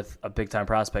 along with a big-time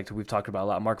prospect who we've talked about a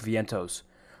lot, Mark Vientos,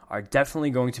 are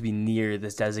definitely going to be near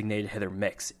this designated hitter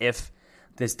mix if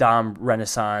this Dom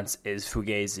renaissance is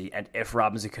fugazi, and if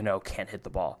Robinson Cano can't hit the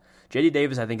ball. J.D.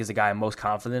 Davis, I think, is the guy I'm most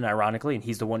confident in, ironically, and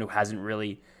he's the one who hasn't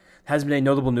been any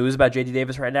notable news about J.D.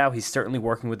 Davis right now. He's certainly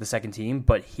working with the second team,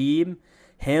 but him,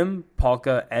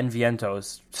 Palka, and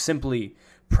Vientos simply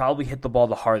probably hit the ball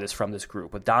the hardest from this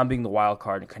group, with Dom being the wild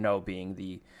card and Cano being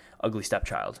the ugly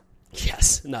stepchild.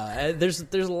 Yes. No, there's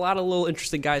a lot of little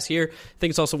interesting guys here. I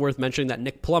think it's also worth mentioning that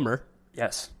Nick Plummer,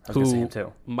 yes, I was going to say him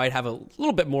too, might have a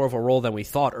little bit more of a role than we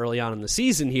thought early on in the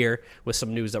season here with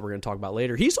some news that we're going to talk about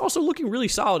later. He's also looking really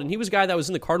solid, and he was a guy that was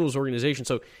in the Cardinals organization,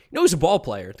 so he's a ball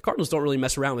player. The Cardinals don't really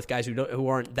mess around with guys who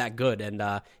aren't that good,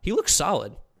 and he looks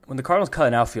solid. When the Cardinals cut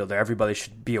an outfielder, everybody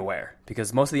should be aware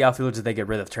because most of the outfielders that they get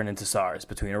rid of turn into stars.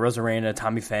 Between Arozarena,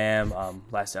 Tommy Pham,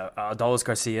 Adolis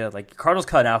Garcia, Cardinals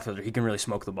cut an outfielder, he can really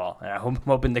smoke the ball, and I'm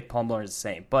hoping Nick Plummer is the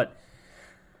same. But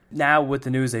now with the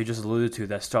news that you just alluded to,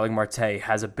 that Starling Marte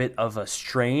has a bit of a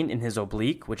strain in his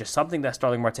oblique, which is something that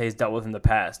Starling Marte has dealt with in the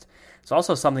past. It's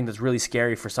also something that's really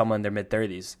scary for someone in their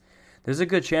mid-30s. There's a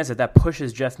good chance that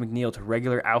pushes Jeff McNeil to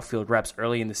regular outfield reps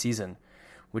early in the season,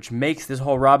 which makes this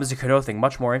whole Robinson Cano thing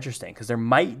much more interesting because there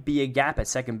might be a gap at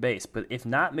second base. But if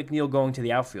not McNeil going to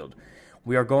the outfield,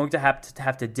 we are going to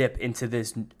have to dip into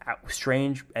this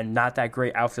strange and not that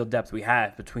great outfield depth we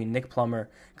have between Nick Plummer,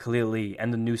 Khalil Lee,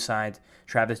 and the new signed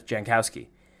Travis Jankowski.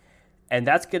 And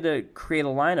that's going to create a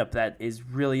lineup that is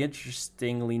really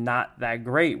interestingly not that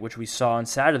great, which we saw on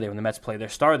Saturday when the Mets played their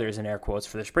starters, in air quotes,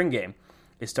 for the spring game.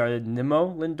 It started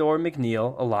Nimmo, Lindor,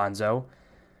 McNeil, Alonso,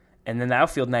 and then the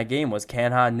outfield in that game was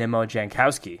Canha, Nimmo,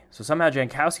 Jankowski. So somehow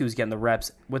Jankowski was getting the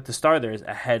reps with the starters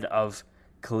ahead of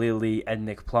Khalil Lee and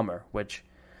Nick Plummer, which,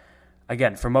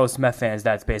 again, for most Met fans,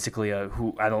 that's basically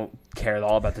who I don't care at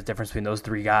all about the difference between those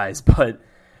 3 guys, but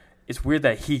it's weird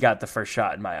that he got the first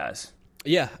shot in my eyes.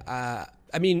 Yeah,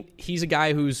 I mean, he's a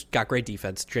guy who's got great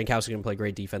defense. Jankowski can play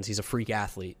great defense. He's a freak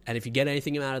athlete. And if you get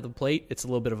anything out of the plate, it's a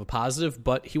little bit of a positive.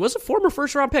 But he was a former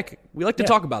first-round pick. We like to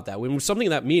talk about that. Something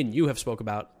that me and you have spoke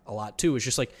about a lot, too, is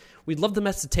just we'd love the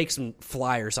Mets to take some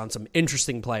flyers on some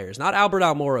interesting players. Not Albert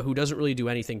Almora, who doesn't really do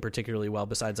anything particularly well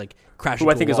besides, crashing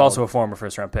who I think is also a former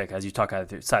first-round pick, as you talk out of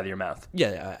the side of your mouth.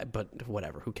 Yeah, but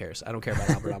whatever. Who cares? I don't care about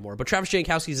Albert Almora. But Travis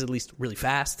Jankowski is at least really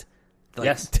fast.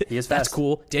 Yes, he is fast. That's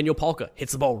cool. Daniel Palka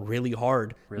hits the ball really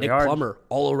hard. Nick Plummer,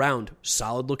 all around,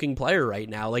 solid-looking player right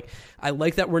now. I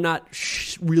like that we're not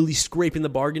really scraping the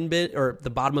bargain bit or the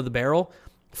bottom of the barrel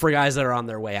for guys that are on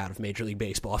their way out of Major League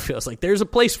Baseball. It feels like there's a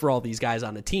place for all these guys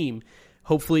on a team.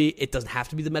 Hopefully, it doesn't have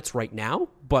to be the Mets right now,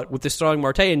 but with the Starling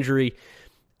Marte injury,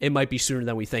 it might be sooner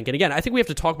than we think. And again, I think we have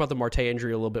to talk about the Marte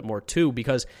injury a little bit more too,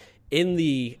 because in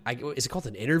is it called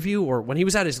an interview, or when he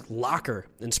was at his locker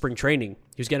in spring training,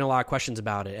 he was getting a lot of questions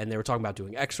about it, and they were talking about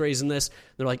doing x-rays in this.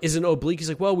 They're like, is it an oblique? He's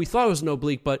like, well, we thought it was an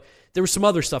oblique, but there was some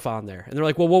other stuff on there. And they're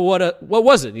like, well, what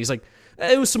was it? And he's like,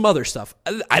 it was some other stuff.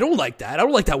 I don't like that. I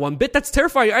don't like that one bit. That's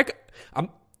terrifying.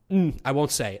 I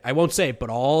won't say it, but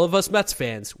all of us Mets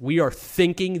fans, we are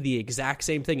thinking the exact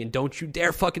same thing, and don't you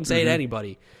dare fucking say it to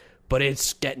anybody. But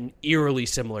it's getting eerily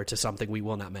similar to something we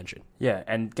will not mention. Yeah,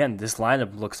 and again, this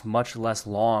lineup looks much less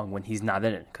long when he's not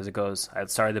in it, because it goes, I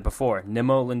started it before,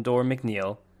 Nimmo, Lindor,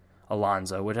 McNeil,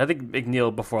 Alonso, which I think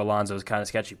McNeil before Alonso is kind of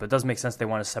sketchy, but it does make sense they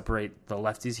want to separate the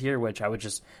lefties here, which I would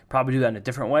just probably do that in a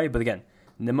different way. But again,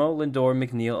 Nimmo, Lindor,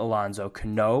 McNeil, Alonso,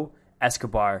 Cano,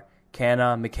 Escobar,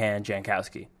 Canha, McCann,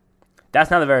 Jankowski. That's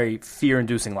not a very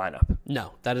fear-inducing lineup.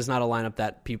 No, that is not a lineup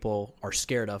that people are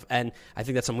scared of. And I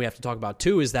think that's something we have to talk about,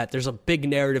 too, is that there's a big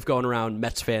narrative going around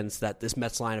Mets fans that this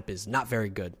Mets lineup is not very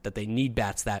good, that they need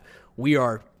bats, that we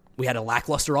are We had a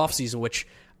lackluster offseason, which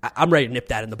I'm ready to nip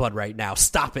that in the bud right now.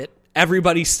 Stop it.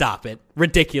 Everybody stop it.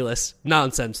 Ridiculous.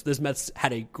 Nonsense. This Mets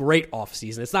had a great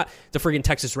offseason. It's not the friggin'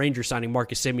 Texas Rangers signing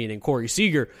Marcus Semien and Corey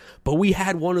Seager, but we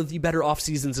had one of the better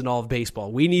offseasons in all of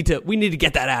baseball. We need to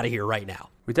get that out of here right now.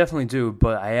 We definitely do,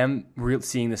 but I am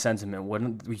seeing the sentiment.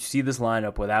 When we see this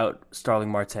lineup without Starling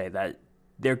Marte, that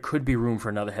there could be room for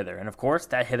another hitter. And, of course,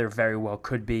 that hitter very well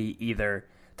could be either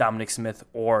Dominic Smith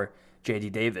or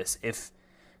J.D. Davis. If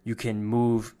you can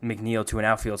move McNeil to an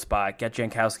outfield spot, get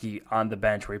Jankowski on the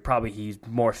bench where he's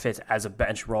more fit as a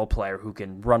bench role player who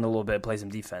can run a little bit, play some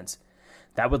defense.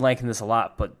 That would lengthen this a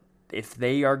lot, but if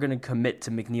they are going to commit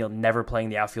to McNeil never playing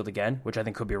the outfield again, which I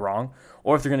think could be wrong,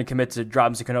 or if they're going to commit to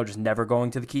Robinson Cano just never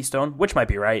going to the Keystone, which might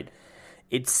be right,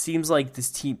 it seems like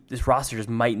this roster just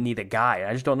might need a guy.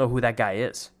 I just don't know who that guy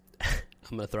is.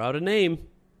 I'm going to throw out a name,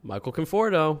 Michael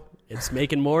Conforto. It's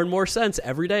making more and more sense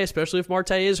every day, especially if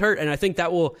Marte is hurt. And I think that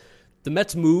the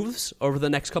Mets moves over the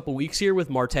next couple weeks here with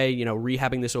Marte,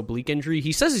 rehabbing this oblique injury.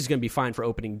 He says he's going to be fine for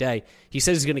opening day. He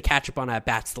says he's going to catch up on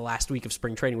at-bats the last week of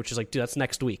spring training, which is like, dude, that's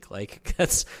next week. Like,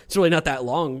 it's really not that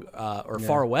long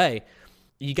far away.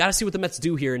 You got to see what the Mets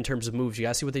do here in terms of moves. You got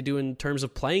to see what they do in terms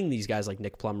of playing these guys like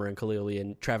Nick Plummer and Khalil Lee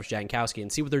and Travis Jankowski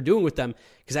and see what they're doing with them,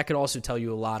 because that could also tell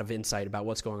you a lot of insight about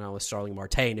what's going on with Starling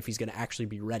Marte and if he's going to actually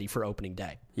be ready for opening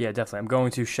day. Yeah, definitely. I'm going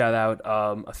to shout out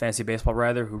a fantasy baseball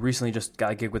writer who recently just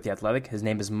got a gig with The Athletic. His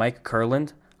name is Mike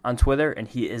Kurland on Twitter, and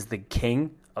he is the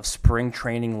king of spring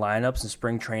training lineups and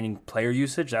spring training player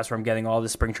usage. That's where I'm getting all the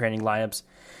spring training lineups.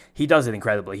 He does it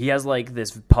incredibly. He has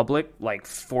this public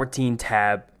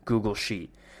 14-tab Google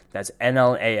sheet. That's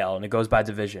NL and AL, and it goes by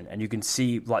division. And you can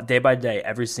see day by day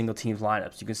every single team's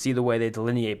lineups. You can see the way they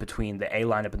delineate between the A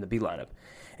lineup and the B lineup.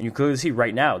 And you clearly see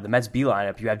right now, the Mets B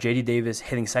lineup, you have J.D. Davis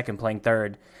hitting second, playing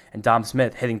third, and Dom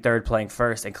Smith hitting third, playing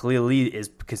first, and Khalil Lee is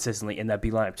consistently in that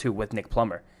B lineup too with Nick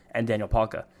Plummer and Daniel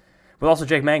Palka. With also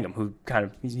Jake Mangum, who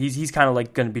he's kind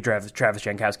of going to be Travis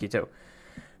Jankowski too.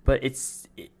 But it's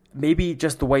maybe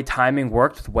just the way timing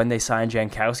worked when they signed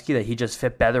Jankowski, that he just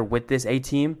fit better with this A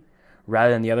team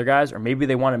rather than the other guys, or maybe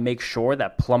they want to make sure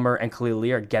that Plummer and Khalil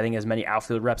Lee are getting as many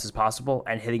outfield reps as possible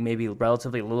and hitting maybe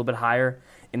relatively a little bit higher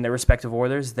in their respective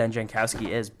orders than Jankowski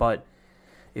is. But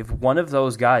if one of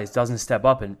those guys doesn't step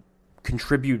up and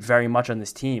contribute very much on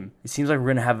this team, it seems like we're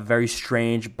going to have a very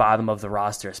strange bottom of the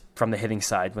roster from the hitting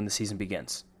side when the season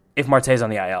begins, if Marte's on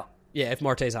the IL. Yeah, if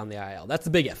Marte's on the IL. That's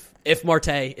the big if. If Marte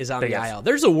is on the IL.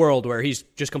 There's a world where he's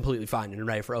just completely fine and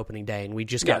ready for opening day, and we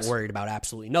just got worried about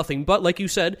absolutely nothing. But like you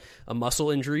said, a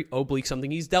muscle injury, oblique,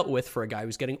 something he's dealt with for a guy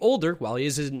who's getting older, while he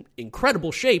is in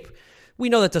incredible shape, we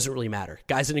know that doesn't really matter.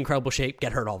 Guys in incredible shape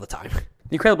get hurt all the time.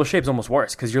 The incredible shape is almost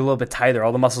worse because you're a little bit tighter.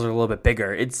 All the muscles are a little bit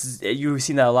bigger. You've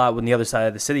seen that a lot on the other side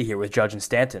of the city here with Judge and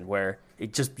Stanton, where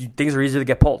things are easier to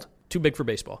get pulled. Too big for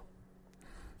baseball.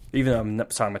 Even though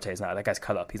I'm sorry, Mate's not. That guy's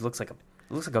cut up. He looks like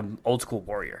an old school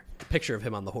warrior. The picture of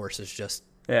him on the horse is just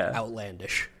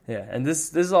outlandish. Yeah, and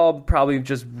this is all probably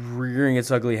just rearing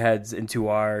its ugly heads into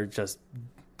our just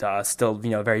still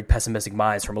very pessimistic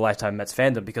minds from a lifetime Mets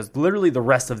fandom, because literally the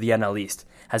rest of the NL East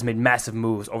has made massive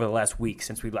moves over the last week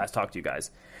since we last talked to you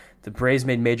guys. The Braves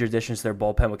made major additions to their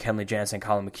bullpen with Kenley Jansen and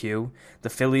Colin McHugh. The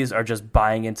Phillies are just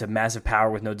buying into massive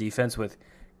power with no defense with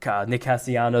Nick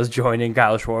Castellanos joining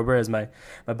Kyle Schwarber, as my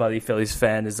buddy Phillies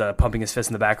fan is pumping his fist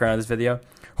in the background of this video.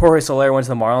 Jorge Soler went to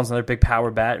the Marlins, another big power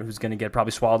bat who's going to get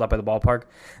probably swallowed up by the ballpark.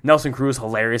 Nelson Cruz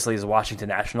hilariously is a Washington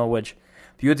National, which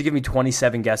if you had to give me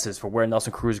 27 guesses for where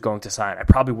Nelson Cruz is going to sign, I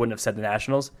probably wouldn't have said the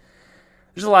Nationals.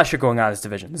 There's a lot of shit going on in this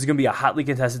division. This is going to be a hotly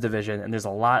contested division, and there's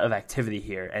a lot of activity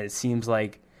here, and it seems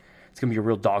like it's going to be a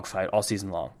real dogfight all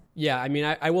season long. Yeah, I mean,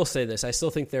 I will say this. I still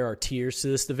think there are tiers to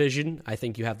this division. I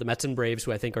think you have the Mets and Braves,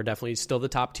 who I think are definitely still the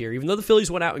top tier, even though the Phillies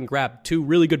went out and grabbed two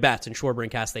really good bats in Schwarber and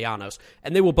Castellanos,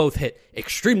 and they will both hit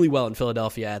extremely well in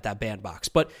Philadelphia at that bandbox.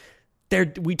 But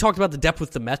we talked about the depth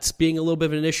with the Mets being a little bit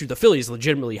of an issue. The Phillies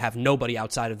legitimately have nobody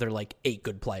outside of their 8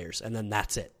 good players, and then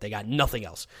that's it. They got nothing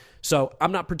else. So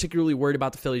I'm not particularly worried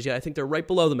about the Phillies yet. I think they're right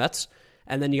below the Mets.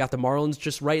 And then you got the Marlins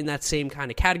just right in that same kind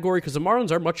of category, because the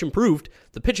Marlins are much improved.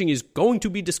 The pitching is going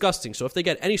to be disgusting. So if they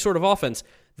get any sort of offense,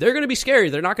 they're going to be scary.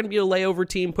 They're not going to be a layover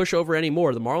team, pushover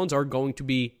anymore. The Marlins are going to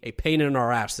be a pain in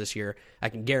our ass this year. I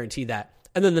can guarantee that.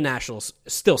 And then the Nationals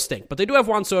still stink. But they do have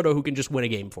Juan Soto, who can just win a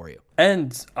game for you.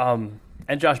 And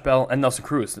Josh Bell and Nelson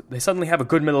Cruz, they suddenly have a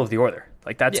good middle of the order.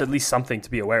 That's at least something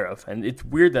to be aware of. And it's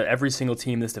weird that every single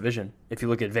team in this division, if you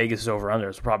look at Vegas'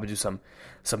 over-unders, we'll probably do some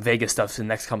Vegas stuff in the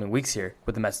next coming weeks here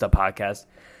with the Mets Stuff podcast.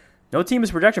 No team is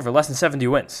projected for less than 70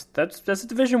 wins. That's a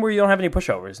division where you don't have any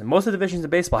pushovers. And most of the divisions in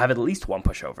baseball have at least one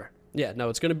pushover. Yeah, no,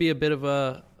 it's going to be a bit of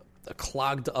a a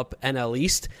clogged up NL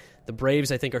East. The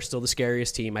Braves, I think, are still the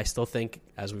scariest team. I still think,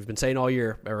 as we've been saying all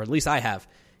year, or at least I have,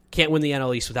 can't win the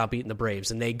NL East without beating the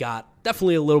Braves, and they got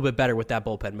definitely a little bit better with that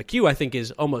bullpen. McHugh, I think,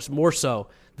 is almost more so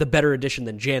the better addition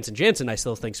than Jansen. Jansen, I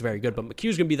still think, is very good, but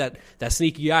McHugh's going to be that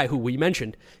sneaky guy who we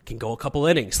mentioned can go a couple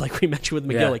innings, like we mentioned with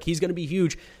McGill. Yeah. Like, he's going to be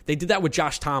huge. They did that with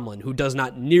Josh Tomlin, who does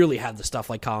not nearly have the stuff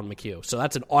like Colin McHugh, so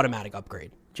that's an automatic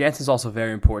upgrade. Jansen's also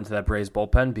very important to that Braves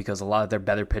bullpen because a lot of their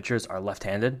better pitchers are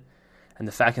left-handed, and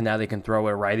the fact that now they can throw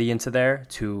a righty into there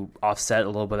to offset a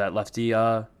little bit of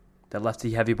that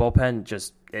lefty-heavy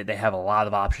bullpen, they have a lot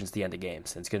of options at the end of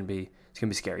games, and it's gonna be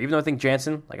scary. Even though I think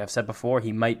Jansen, like I've said before,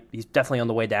 he's definitely on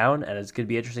the way down, and it's gonna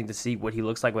be interesting to see what he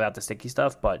looks like without the sticky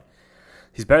stuff. But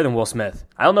he's better than Will Smith.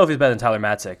 I don't know if he's better than Tyler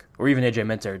Matzik or even AJ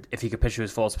Minter if he could pitch to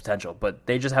his fullest potential. But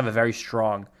they just have a very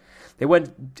strong. They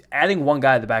went adding one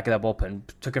guy at the back of that bullpen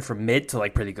took it from mid to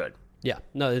like pretty good. Yeah,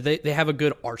 no, they have a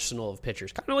good arsenal of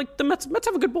pitchers. Kind of like the Mets. Mets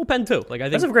have a good bullpen too. Like I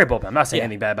think Mets have a great bullpen. I'm not saying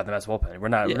anything bad about the Mets bullpen. We're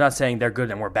not saying they're good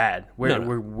and we're bad.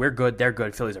 We're good. They're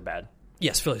good. Phillies are bad.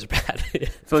 Yes, Phillies are bad.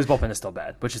 Phillies bullpen is still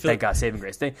bad, which is thank God saving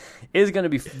grace. We're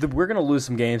going to lose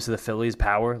some games to the Phillies'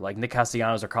 power. Like Nick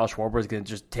Castellanos or Carl Schwarber is going to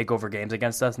just take over games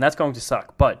against us, and that's going to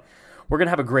suck. But we're going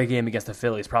to have a great game against the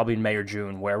Phillies, probably in May or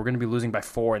June, where we're going to be losing by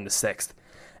 4 in the 6th,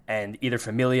 and either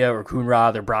Familia or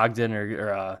Coonrod or Brogdon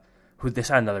or who they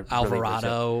signed another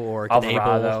Alvarado reliever, or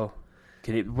Alvarado.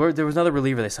 There was another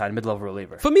reliever they signed, mid-level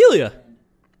reliever. Familia.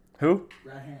 Who?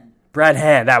 Brad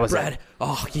Hand, that was it.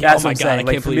 Oh, yeah. That's Oh my what I'm God, saying. I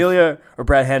Like can't Familia or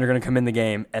Brad Hand are going to come in the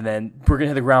game, and then we're going to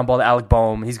hit the ground ball to Alec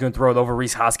Boehm. He's going to throw it over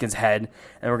Reese Hoskins' head,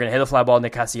 and we're going to hit a fly ball to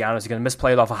Nick Castellanos. He's going to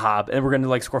misplay it off a hop, and we're going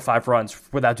to score 5 runs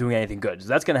without doing anything good. So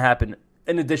that's going to happen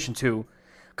in addition to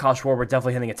Kyle Schwarber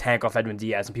definitely hitting a tank off Edwin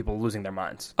Diaz and people losing their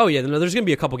minds. Oh, yeah. No, there's going to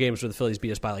be a couple games where the Phillies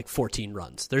beat us by 14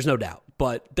 runs. There's no doubt.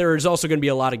 But there's also going to be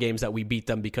a lot of games that we beat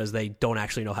them because they don't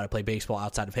actually know how to play baseball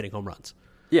outside of hitting home runs.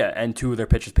 Yeah, and 2 of their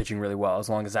pitchers pitching really well as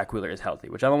long as Zach Wheeler is healthy,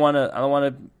 which I don't want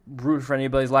to root for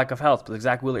anybody's lack of health, but if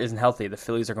Zach Wheeler isn't healthy, the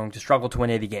Phillies are going to struggle to win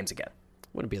 80 games again.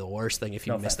 Wouldn't be the worst thing if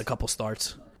you missed a couple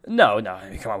starts. No, I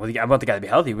mean, come on. I want the guy to be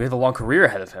healthy. We have a long career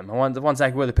ahead of him. I want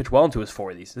Zach Wheeler to pitch well into his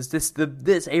 40s.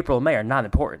 This April and May are not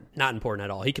important. Not important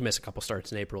at all. He can miss a couple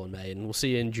starts in April and May, and we'll see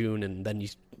you in June, and then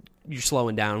you're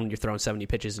slowing down. You're throwing 70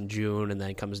 pitches in June, and then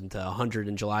it comes into 100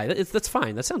 in July. That's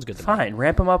fine. That sounds good to me. Fine.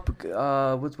 Ramp him up.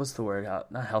 What's the word?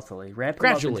 Not healthily. Ramp him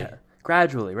gradually. Up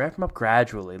gradually. Ramp him up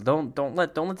gradually. Don't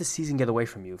let the season get away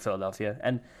from you, Philadelphia,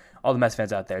 and all the Mets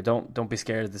fans out there. Don't be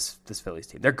scared of this Phillies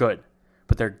team. They're good,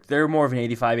 but they're more of an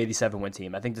 85, 87 win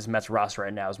team. I think this Mets roster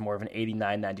right now is more of an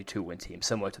 89, 92 win team,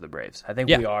 similar to the Braves. I think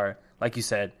we are, like you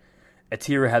said, a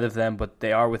tier ahead of them, but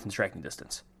they are within striking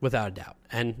distance. Without a doubt.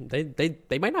 And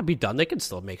they might not be done. They can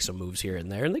still make some moves here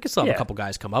and there, and they can still have a couple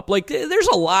guys come up. Like, there's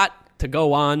a lot to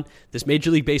go on. This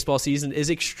Major League Baseball season is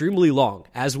extremely long,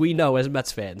 as we know as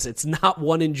Mets fans. It's not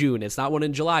one in June. It's not one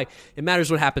in July. It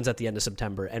matters what happens at the end of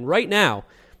September. And right now,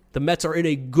 the Mets are in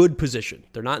a good position.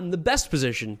 They're not in the best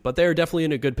position, but they're definitely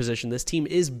in a good position. This team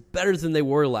is better than they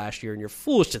were last year, and you're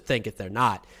foolish to think if they're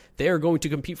not. They are going to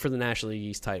compete for the National League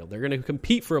East title. They're going to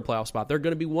compete for a playoff spot. They're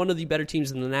going to be one of the better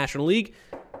teams in the National League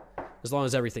as long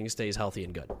as everything stays healthy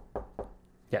and good.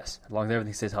 Yes, as long as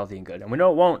everything stays healthy and good. And we know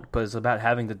it won't, but it's about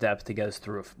having the depth to get us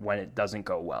through when it doesn't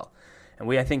go well. And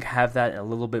we, I think, have that a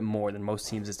little bit more than most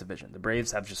teams this division. The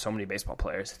Braves have just so many baseball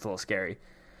players. It's a little scary.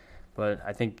 But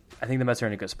I think the Mets are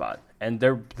in a good spot. And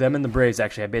them and the Braves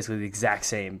actually have basically the exact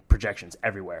same projections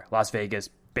everywhere. Las Vegas,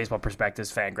 Baseball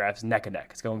Prospectus, Fangraphs, neck and neck.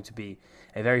 It's going to be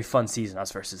a very fun season,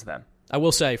 us versus them. I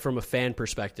will say, from a fan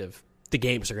perspective, the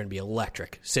games are going to be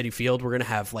electric. Citi Field, we're going to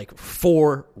have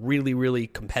 4 really, really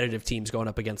competitive teams going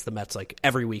up against the Mets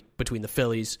every week between the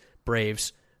Phillies,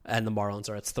 Braves, and the Marlins.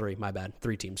 Or it's 3, my bad,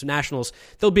 3 teams. Nationals,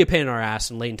 they'll be a pain in our ass,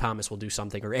 and Lane Thomas will do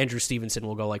something, or Andrew Stevenson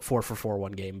will go 4 for 4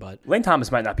 one game. But Lane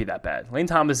Thomas might not be that bad. Lane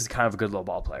Thomas is kind of a good little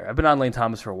ball player. I've been on Lane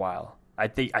Thomas for a while. I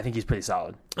think he's pretty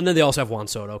solid. And then they also have Juan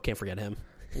Soto. Can't forget him.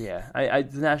 Yeah,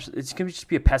 it's going to just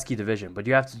be a pesky division, but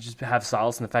you have to just have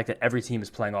solace in the fact that every team is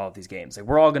playing all of these games.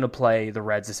 We're all going to play the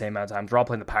Reds the same amount of times. We're all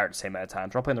playing the Pirates the same amount of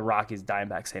times. We're all playing the Rockies,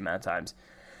 Diamondbacks the same amount of times.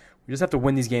 We just have to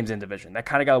win these games in division. That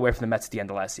kind of got away from the Mets at the end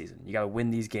of last season. You got to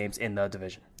win these games in the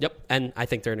division. Yep, and I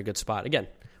think they're in a good spot. Again,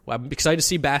 well, I'm excited to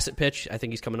see Bassett pitch. I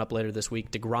think he's coming up later this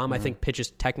week. DeGrom, I think, pitches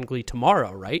technically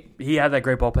tomorrow, right? He had that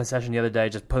great bullpen session the other day.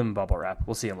 Just put him in bubble wrap.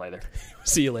 We'll see him later.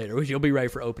 See you later. You'll be right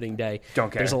for opening day.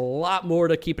 Don't care. There's a lot more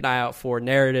to keep an eye out for.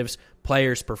 Narratives,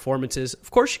 players, performances.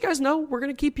 Of course, you guys know we're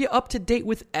going to keep you up to date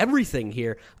with everything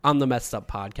here on the Mets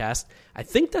Up Podcast. I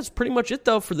think that's pretty much it,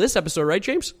 though, for this episode, right,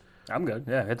 James? I'm good.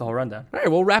 Yeah, hit the whole rundown. All right,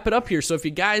 we'll wrap it up here. So if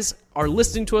you guys are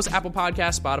listening to us, Apple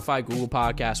Podcasts, Spotify, Google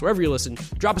Podcasts, wherever you listen,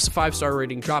 drop us a 5-star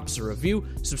rating, drop us a review,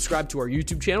 subscribe to our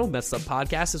YouTube channel, Metsed Up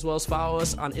Podcast, as well as follow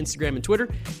us on Instagram and Twitter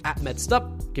at Metsed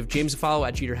Up. Give James a follow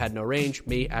at Jeter Had No Range,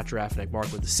 me at Giraffe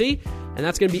Mark with the C. And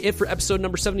that's going to be it for episode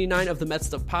number 79 of the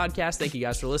Metsed Up Podcast. Thank you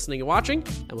guys for listening and watching,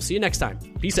 and we'll see you next time.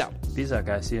 Peace out. Peace out,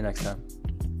 guys. See you next time.